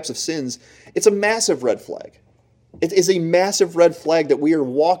these types of sins, it's a massive red flag. It is a massive red flag that we are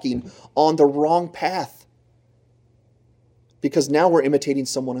walking on the wrong path. Because now we're imitating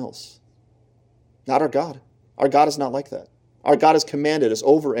someone else. Not our God. Our God is not like that. Our God has commanded us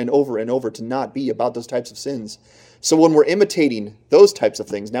over and over and over to not be about those types of sins. So when we're imitating those types of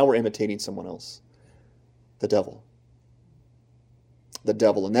things, now we're imitating someone else. The devil. The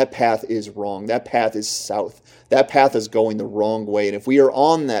devil. And that path is wrong. That path is south. That path is going the wrong way. And if we are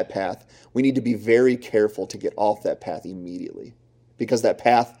on that path, we need to be very careful to get off that path immediately. Because that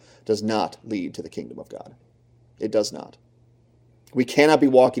path does not lead to the kingdom of God. It does not. We cannot be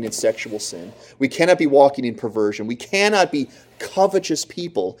walking in sexual sin. We cannot be walking in perversion. We cannot be covetous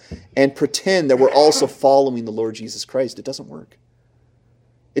people and pretend that we're also following the Lord Jesus Christ. It doesn't work.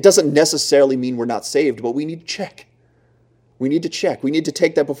 It doesn't necessarily mean we're not saved, but we need to check. We need to check. We need to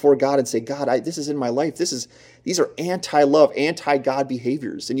take that before God and say, God, this is in my life. These are anti-love, anti-God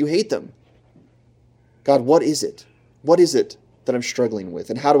behaviors, and you hate them. God, what is it? What is it that I'm struggling with,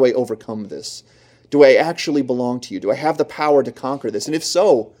 and how do I overcome this? Do I actually belong to you? Do I have the power to conquer this? And if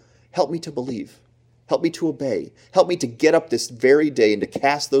so, help me to believe. Help me to obey. Help me to get up this very day and to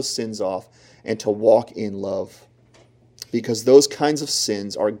cast those sins off and to walk in love. Because those kinds of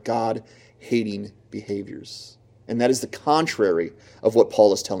sins are God-hating behaviors. And that is the contrary of what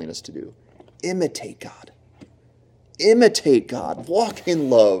Paul is telling us to do. Imitate God. Imitate God. Walk in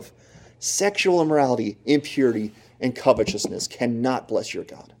love. Sexual immorality, impurity, and covetousness cannot bless your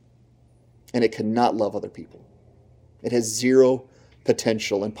God. And it cannot love other people. It has zero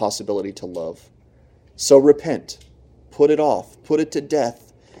potential and possibility to love. So repent, put it off, put it to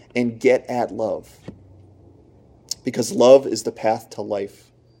death, and get at love. Because love is the path to life.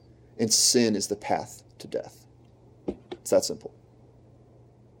 and sin is the path to death. It's that simple.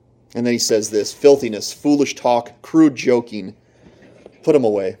 And then he says this, filthiness, foolish talk, crude joking, put them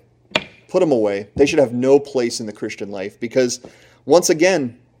away. Put them away. They should have no place in the Christian life because, once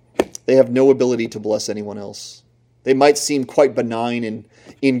again, they have no ability to bless anyone else. They might seem quite benign and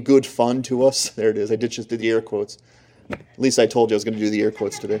in good fun to us. There it is. I just did the air quotes. At least I told you I was going to do the air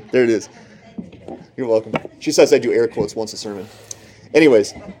quotes today. There it is. You're welcome. She says I do air quotes once a sermon.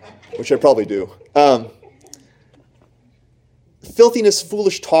 Anyways, which I probably do. Filthiness,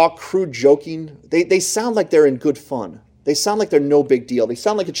 foolish talk, crude joking, they sound like they're in good fun. They sound like they're no big deal. They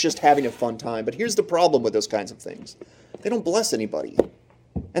sound like it's just having a fun time. But here's the problem with those kinds of things. They don't bless anybody.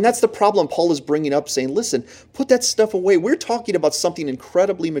 And that's the problem Paul is bringing up, saying, listen, put that stuff away. We're talking about something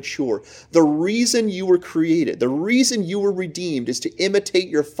incredibly mature. The reason you were created, the reason you were redeemed is to imitate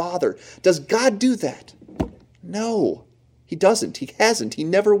your Father. Does God do that? No, he doesn't. He hasn't. He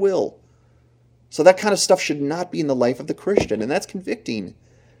never will. So that kind of stuff should not be in the life of the Christian, and that's convicting.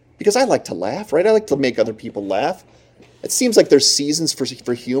 Because I like to laugh, right? I like to make other people laugh. It seems like there's seasons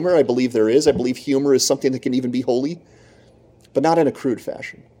for humor. I believe there is. I believe humor is something that can even be holy, but not in a crude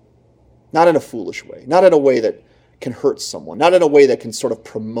fashion. Not in a foolish way. Not in a way that can hurt someone. Not in a way that can sort of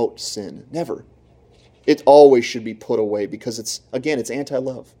promote sin. Never. It always should be put away because it's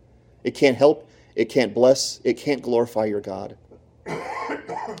anti-love. It can't help. It can't bless. It can't glorify your God.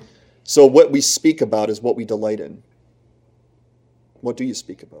 So what we speak about is what we delight in. What do you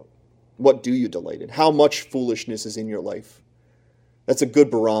speak about? What do you delight in? How much foolishness is in your life? That's a good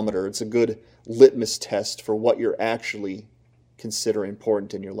barometer. It's a good litmus test for what you're actually consider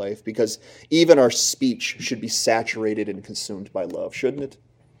important in your life, because even our speech should be saturated and consumed by love, shouldn't it?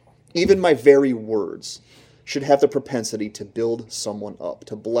 Even my very words should have the propensity to build someone up,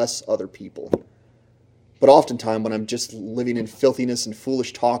 to bless other people. But oftentimes when I'm just living in filthiness and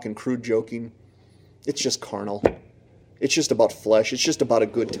foolish talk and crude joking, it's just carnal. It's just about flesh. It's just about a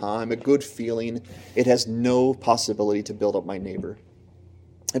good time, a good feeling. It has no possibility to build up my neighbor.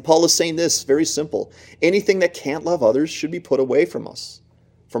 And Paul is saying this, very simple. Anything that can't love others should be put away from us,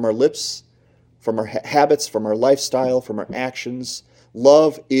 from our lips, from our habits, from our lifestyle, from our actions.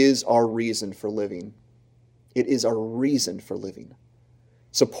 Love is our reason for living. It is our reason for living.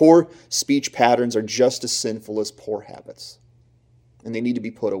 So poor speech patterns are just as sinful as poor habits, and they need to be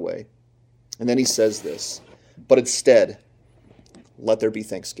put away. And then he says this, but instead, let there be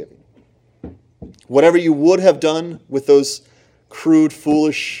thanksgiving. Whatever you would have done with those crude,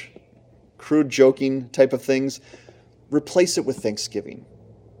 foolish, crude joking type of things, replace it with thanksgiving.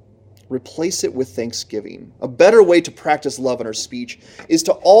 Replace it with thanksgiving. A better way to practice love in our speech is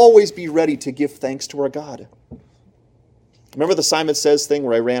to always be ready to give thanks to our God. Remember the Simon Says thing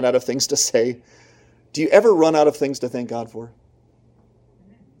where I ran out of things to say? Do you ever run out of things to thank God for?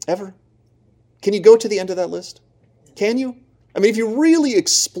 Ever? Can you go to the end of that list? Can you? I mean, if you really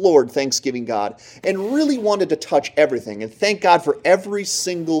explored thanksgiving God and really wanted to touch everything and thank God for every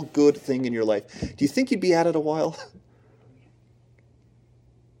single good thing in your life, do you think you'd be at it a while?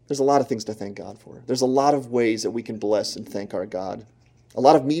 There's a lot of things to thank God for. There's a lot of ways that we can bless and thank our God. A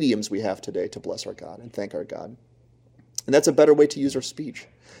lot of mediums we have today to bless our God and thank our God. And that's a better way to use our speech.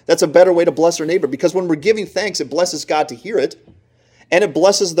 That's a better way to bless our neighbor, because when we're giving thanks, it blesses God to hear it, and it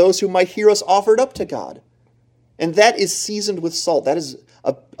blesses those who might hear us offered up to God. And that is seasoned with salt. That is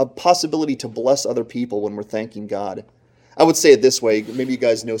a possibility to bless other people when we're thanking God. I would say it this way. Maybe you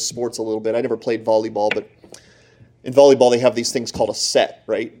guys know sports a little bit. I never played volleyball, but in volleyball they have these things called a set,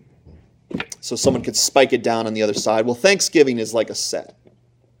 right? So someone could spike it down on the other side. Well, Thanksgiving is like a set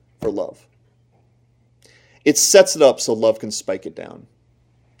for love. It sets it up so love can spike it down.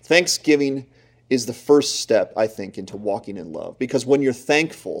 Thanksgiving is the first step, I think, into walking in love. Because when you're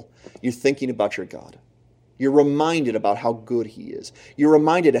thankful, you're thinking about your God. You're reminded about how good he is. You're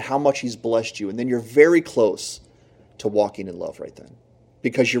reminded of how much he's blessed you. And then you're very close to walking in love right then.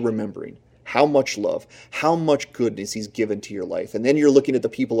 Because you're remembering how much love, how much goodness he's given to your life. And then you're looking at the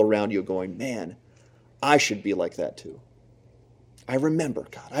people around you going, man, I should be like that too. I remember,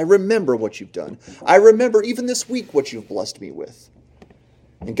 God. I remember what you've done. I remember even this week what you've blessed me with.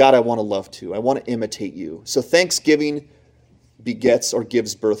 And God, I want to love too. I want to imitate you. So Thanksgiving begets or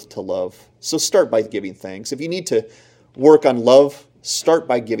gives birth to love. So start by giving thanks. If you need to work on love, start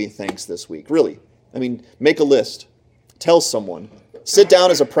by giving thanks this week. Really. I mean, make a list. Tell someone. Sit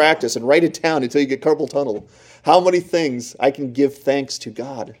down as a practice and write it down until you get carpal tunnel. How many things I can give thanks to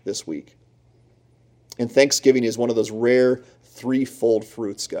God this week? And Thanksgiving is one of those rare threefold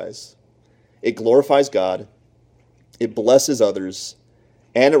fruits, guys. It glorifies God, it blesses others,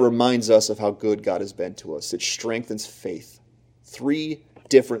 and it reminds us of how good God has been to us. It strengthens faith. 3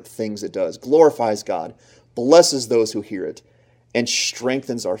 different things it does. Glorifies God, blesses those who hear it, and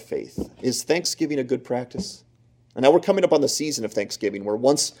strengthens our faith. Is Thanksgiving a good practice? And now we're coming up on the season of Thanksgiving, where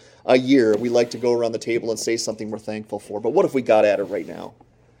once a year we like to go around the table and say something we're thankful for. But what if we got at it right now?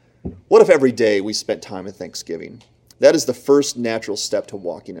 What if every day we spent time in Thanksgiving? That is the first natural step to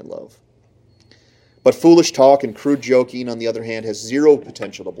walking in love. But foolish talk and crude joking, on the other hand, has zero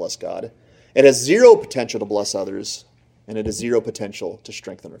potential to bless God. It has zero potential to bless others, and it has zero potential to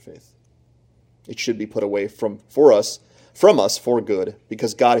strengthen our faith. It should be put away from us for good,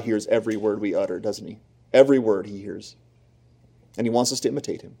 because God hears every word we utter, doesn't he? Every word he hears. And he wants us to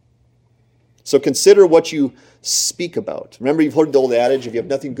imitate him. So consider what you speak about. Remember, you've heard the old adage, if you have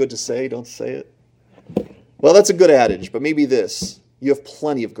nothing good to say, don't say it. Well, that's a good adage, but maybe this. You have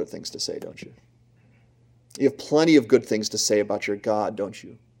plenty of good things to say, don't you? You have plenty of good things to say about your God, don't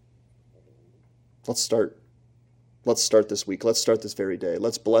you? Let's start. Let's start this week. Let's start this very day.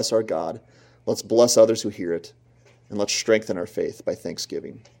 Let's bless our God. Let's bless others who hear it. And let's strengthen our faith by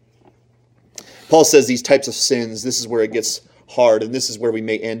thanksgiving. Paul says these types of sins, this is where it gets hard, and this is where we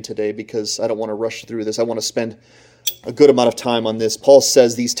may end today, because I don't want to rush through this. I want to spend a good amount of time on this. Paul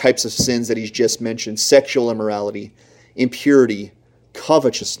says these types of sins that he's just mentioned, sexual immorality, impurity,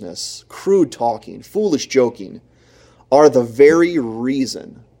 covetousness, crude talking, foolish joking, are the very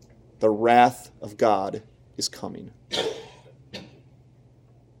reason the wrath of God is coming.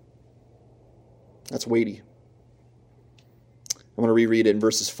 That's weighty. I'm going to reread it in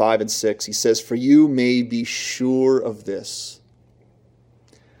verses 5 and 6. He says, "For you may be sure of this,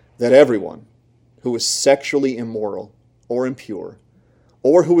 that everyone who is sexually immoral or impure,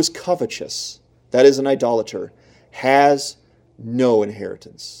 or who is covetous, that is an idolater, has no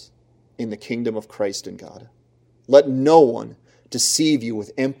inheritance in the kingdom of Christ and God. Let no one deceive you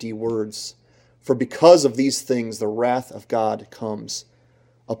with empty words, for because of these things the wrath of God comes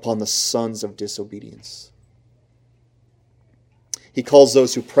upon the sons of disobedience." He calls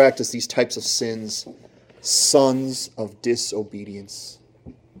those who practice these types of sins sons of disobedience,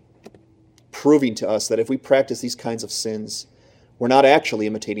 proving to us that if we practice these kinds of sins, we're not actually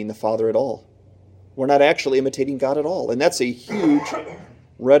imitating the Father at all. We're not actually imitating God at all. And that's a huge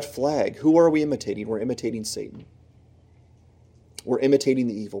red flag. Who are we imitating? We're imitating Satan. We're imitating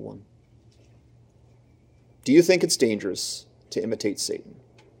the evil one. Do you think it's dangerous to imitate Satan?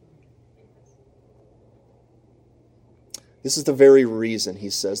 This is the very reason, he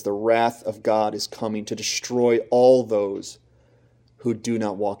says, the wrath of God is coming to destroy all those who do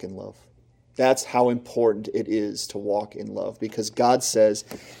not walk in love. That's how important it is to walk in love, because God says,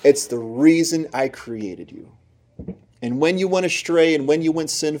 it's the reason I created you. And when you went astray, and when you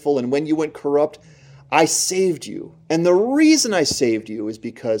went sinful, and when you went corrupt, I saved you. And the reason I saved you is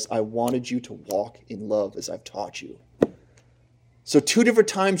because I wanted you to walk in love as I've taught you. So 2 different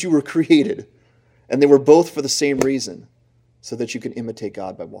times you were created, and they were both for the same reason, so that you can imitate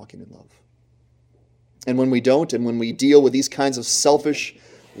God by walking in love. And when we don't, and when we deal with these kinds of selfish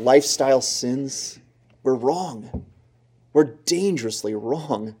lifestyle sins, we're wrong. We're dangerously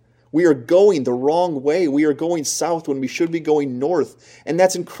wrong. We are going the wrong way. We are going south when we should be going north. And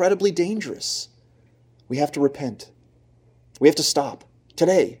that's incredibly dangerous. We have to repent. We have to stop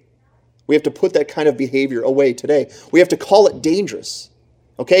today. We have to put that kind of behavior away today. We have to call it dangerous.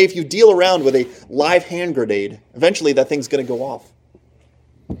 Okay, if you deal around with a live hand grenade, eventually that thing's going to go off.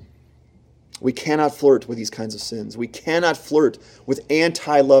 We cannot flirt with these kinds of sins. We cannot flirt with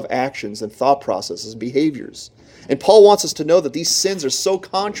anti-love actions and thought processes and behaviors. And Paul wants us to know that these sins are so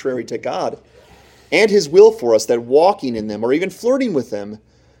contrary to God and his will for us that walking in them or even flirting with them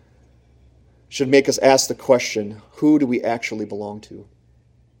should make us ask the question, who do we actually belong to?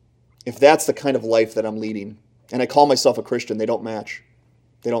 If that's the kind of life that I'm leading, and I call myself a Christian, they don't match.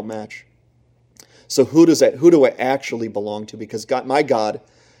 They don't match. So who do I actually belong to? Because God, my God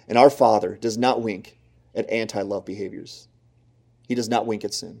and our Father does not wink at anti-love behaviors. He does not wink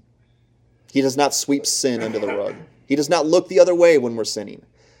at sin. He does not sweep sin under the rug. He does not look the other way when we're sinning.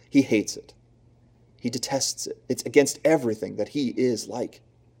 He hates it. He detests it. It's against everything that he is like.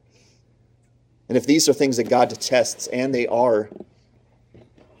 And if these are things that God detests, and they are,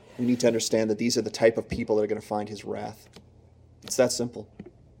 we need to understand that these are the type of people that are going to find his wrath. It's that simple.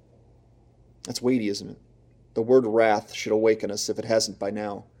 That's weighty, isn't it? The word wrath should awaken us if it hasn't by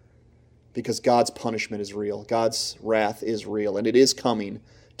now, because God's punishment is real. God's wrath is real, and it is coming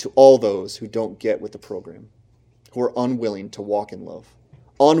to all those who don't get with the program, who are unwilling to walk in love,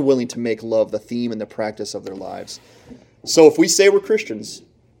 unwilling to make love the theme and the practice of their lives. So if we say we're Christians,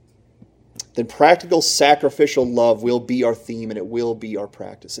 then practical sacrificial love will be our theme and it will be our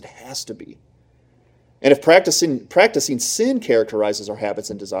practice. It has to be. And if practicing sin characterizes our habits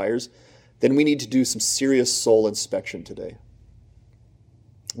and desires, then we need to do some serious soul inspection today.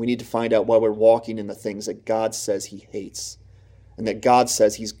 We need to find out why we're walking in the things that God says he hates and that God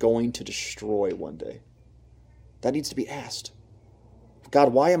says he's going to destroy one day. That needs to be asked.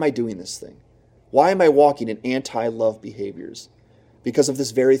 God, why am I doing this thing? Why am I walking in anti-love behaviors? Because of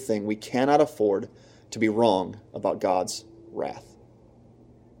this very thing, we cannot afford to be wrong about God's wrath.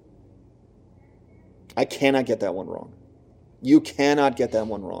 I cannot get that one wrong. You cannot get that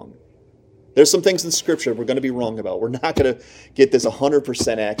one wrong. There's some things in Scripture we're going to be wrong about. We're not going to get this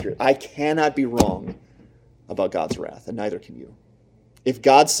 100% accurate. I cannot be wrong about God's wrath, and neither can you. If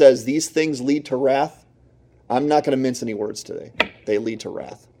God says these things lead to wrath, I'm not going to mince any words today. They lead to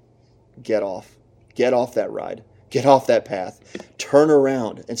wrath. Get off. Get off that ride. Get off that path. Turn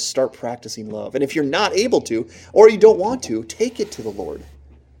around and start practicing love. And if you're not able to, or you don't want to, take it to the Lord.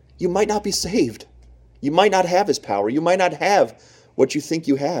 You might not be saved. You might not have his power. You might not have what you think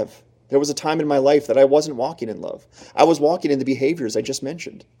you have. There was a time in my life that I wasn't walking in love. I was walking in the behaviors I just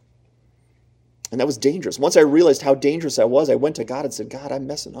mentioned. And that was dangerous. Once I realized how dangerous I was, I went to God and said, God, I'm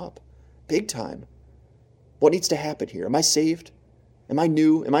messing up. Big time. What needs to happen here? Am I saved? Am I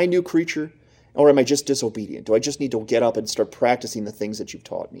new? Am I a new creature? Or am I just disobedient? Do I just need to get up and start practicing the things that you've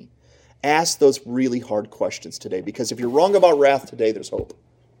taught me? Ask those really hard questions today, because if you're wrong about wrath today, there's hope.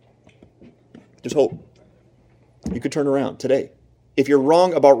 There's hope. You could turn around today. If you're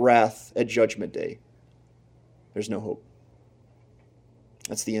wrong about wrath at Judgment Day, there's no hope.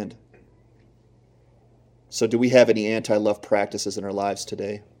 That's the end. So do we have any anti-love practices in our lives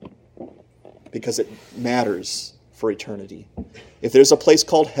today? Because it matters for eternity. If there's a place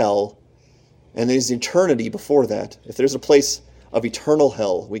called hell, and there's eternity before that, if there's a place of eternal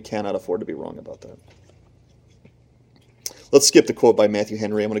hell, we cannot afford to be wrong about that. Let's skip the quote by Matthew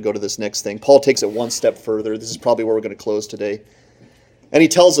Henry. I'm going to go to this next thing. Paul takes it one step further. This is probably where we're going to close today. And he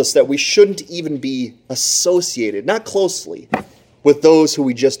tells us that we shouldn't even be associated, not closely, with those who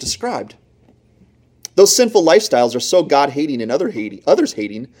we just described. Those sinful lifestyles are so God-hating and others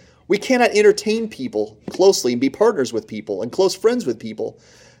hating, we cannot entertain people closely and be partners with people and close friends with people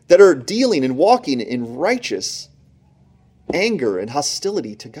that are dealing and walking in righteous anger and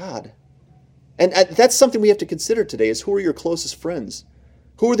hostility to God. And that's something we have to consider today, is who are your closest friends?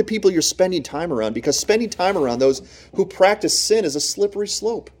 Who are the people you're spending time around? Because spending time around those who practice sin is a slippery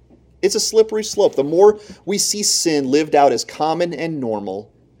slope. It's a slippery slope. The more we see sin lived out as common and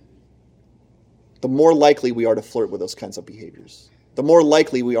normal, the more likely we are to flirt with those kinds of behaviors. The more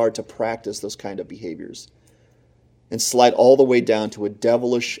likely we are to practice those kind of behaviors and slide all the way down to a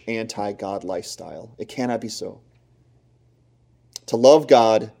devilish anti-God lifestyle. It cannot be so. To love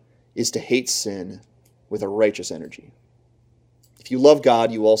God is to hate sin with a righteous energy. If you love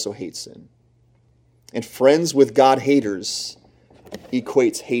God, you also hate sin. And friends with God haters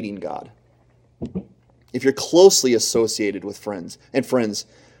equates hating God. If you're closely associated with friends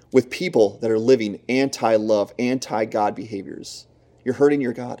with people that are living anti-love, anti-God behaviors, you're hurting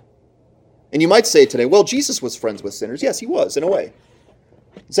your God. And you might say today, well, Jesus was friends with sinners. Yes, he was, in a way.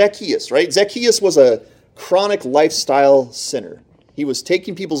 Zacchaeus, right? Zacchaeus was a chronic lifestyle sinner. He was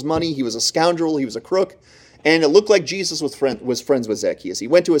taking people's money. He was a scoundrel. He was a crook. And it looked like Jesus was friends with Zacchaeus. He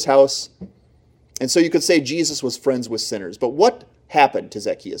went to his house. And so you could say Jesus was friends with sinners. But what happened to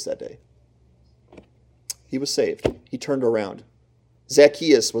Zacchaeus that day? He was saved. He turned around.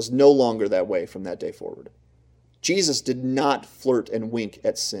 Zacchaeus was no longer that way from that day forward. Jesus did not flirt and wink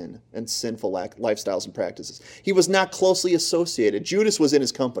at sin and sinful lifestyles and practices. He was not closely associated. Judas was in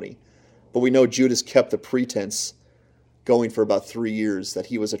his company. But we know Judas kept the pretense going for about 3 years that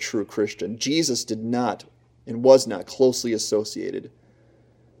he was a true Christian. Jesus did not and was not closely associated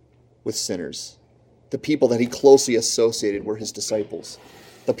with sinners. The people that he closely associated were his disciples,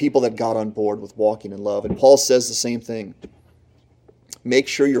 the people that got on board with walking in love. And Paul says the same thing. Make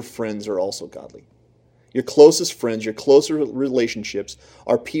sure your friends are also godly. Your closest friends, your closer relationships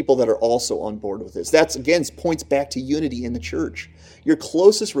are people that are also on board with this. That's, again, points back to unity in the church. Your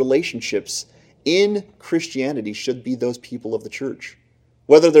closest relationships in Christianity should be those people of the church,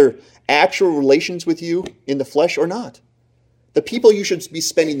 whether they're actual relations with you in the flesh or not. The people you should be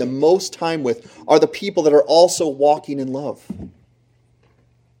spending the most time with are the people that are also walking in love.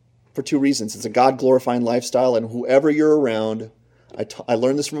 For 2 reasons. It's a God-glorifying lifestyle, and whoever you're around, I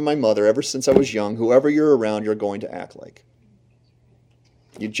learned this from my mother ever since I was young, whoever you're around, you're going to act like.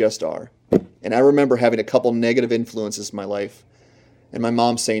 You just are. And I remember having a couple negative influences in my life, and my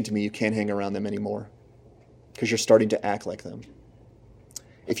mom saying to me, you can't hang around them anymore because you're starting to act like them.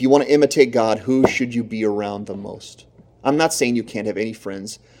 If you want to imitate God, who should you be around the most? I'm not saying you can't have any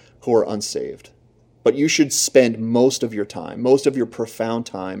friends who are unsaved. but you should spend most of your time, most of your profound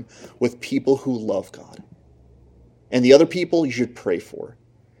time with people who love God. And the other people you should pray for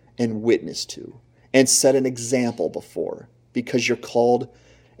and witness to and set an example before, because you're called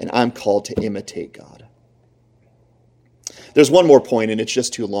and I'm called to imitate God. There's one more point, and it's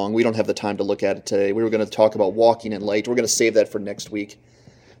just too long. We don't have the time to look at it today. We were going to talk about walking in light. We're going to save that for next week.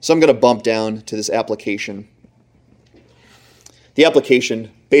 So I'm going to bump down to this application. The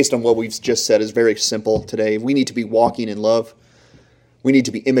application, based on what we've just said, is very simple today. We need to be walking in love. We need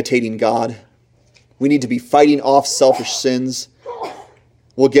to be imitating God. We need to be fighting off selfish sins.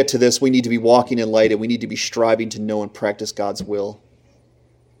 We'll get to this. We need to be walking in light, and we need to be striving to know and practice God's will.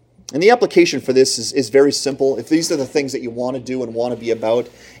 And the application for this is very simple. If these are the things that you want to do and want to be about,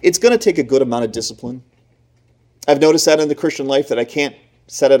 it's going to take a good amount of discipline. I've noticed that in the Christian life, that I can't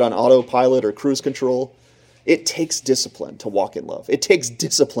set it on autopilot or cruise control. It takes discipline to walk in love. It takes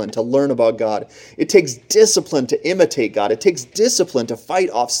discipline to learn about God. It takes discipline to imitate God. It takes discipline to fight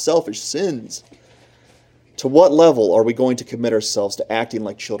off selfish sins. To what level are we going to commit ourselves to acting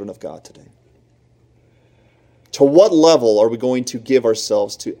like children of God today? To what level are we going to give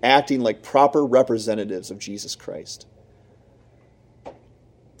ourselves to acting like proper representatives of Jesus Christ?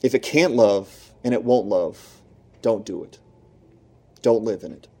 If it can't love and it won't love, don't do it. Don't live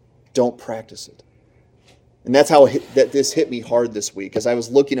in it. Don't practice it. And that's how this hit me hard this week, as I was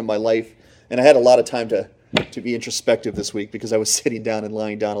looking at my life, and I had a lot of time to be introspective this week because I was sitting down and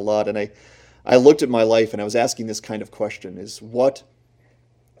lying down a lot, and I looked at my life and I was asking this kind of question, is what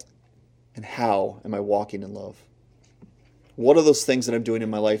and how am I walking in love? What are those things that I'm doing in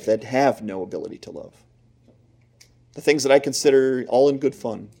my life that have no ability to love? The things that I consider all in good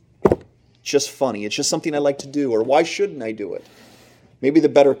fun. Just funny. It's just something I like to do. Or why shouldn't I do it? Maybe the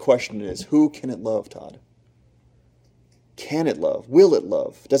better question is, who can it love, Todd? Can it love? Will it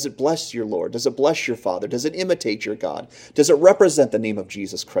love? Does it bless your Lord? Does it bless your Father? Does it imitate your God? Does it represent the name of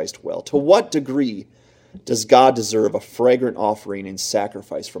Jesus Christ well? To what degree does God deserve a fragrant offering and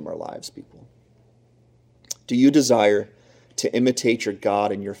sacrifice from our lives, people? Do you desire to imitate your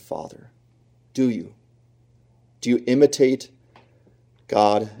God and your Father? Do you? Do you imitate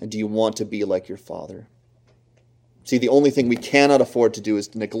God, and do you want to be like your Father? See, the only thing we cannot afford to do is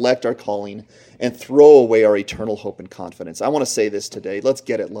to neglect our calling and throw away our eternal hope and confidence. I want to say this today. Let's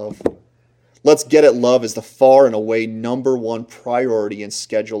get it, love. Let's get it, love is the far and away number one priority and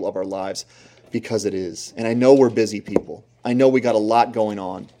schedule of our lives, because it is. And I know we're busy people. I know we got a lot going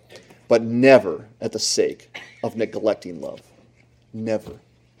on, but never at the sake of neglecting love. Never.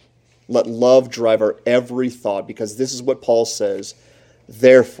 Let love drive our every thought, because this is what Paul says.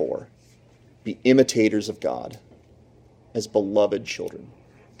 Therefore, be imitators of God as beloved children.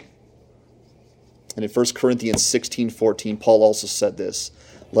 And in 1 Corinthians 16:14, Paul also said this,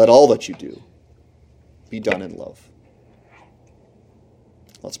 let all that you do be done in love.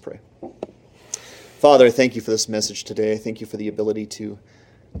 Let's pray. Father, I thank you for this message today. I thank you for the ability to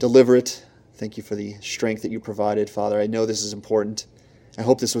deliver it. Thank you for the strength that you provided, Father. I know this is important. I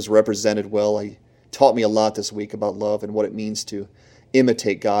hope this was represented well. It taught me a lot this week about love and what it means to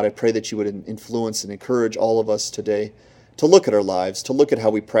imitate God. I pray that you would influence and encourage all of us today to look at our lives, to look at how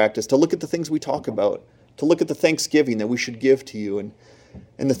we practice, to look at the things we talk about, to look at the thanksgiving that we should give to you, and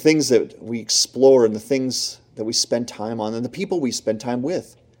the things that we explore, and the things that we spend time on, and the people we spend time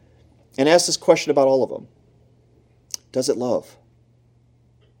with. And ask this question about all of them. Does it love?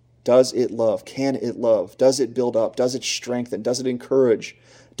 Does it love? Can it love? Does it build up? Does it strengthen? Does it encourage?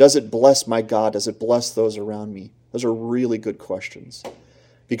 Does it bless my God? Does it bless those around me? Those are really good questions,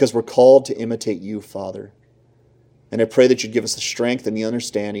 because we're called to imitate you, Father. And I pray that you'd give us the strength and the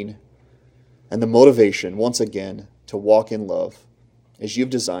understanding and the motivation, once again, to walk in love as you've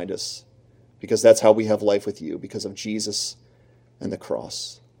designed us, because that's how we have life with you, because of Jesus and the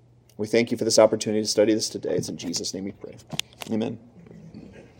cross. We thank you for this opportunity to study this today. It's in Jesus' name we pray. Amen.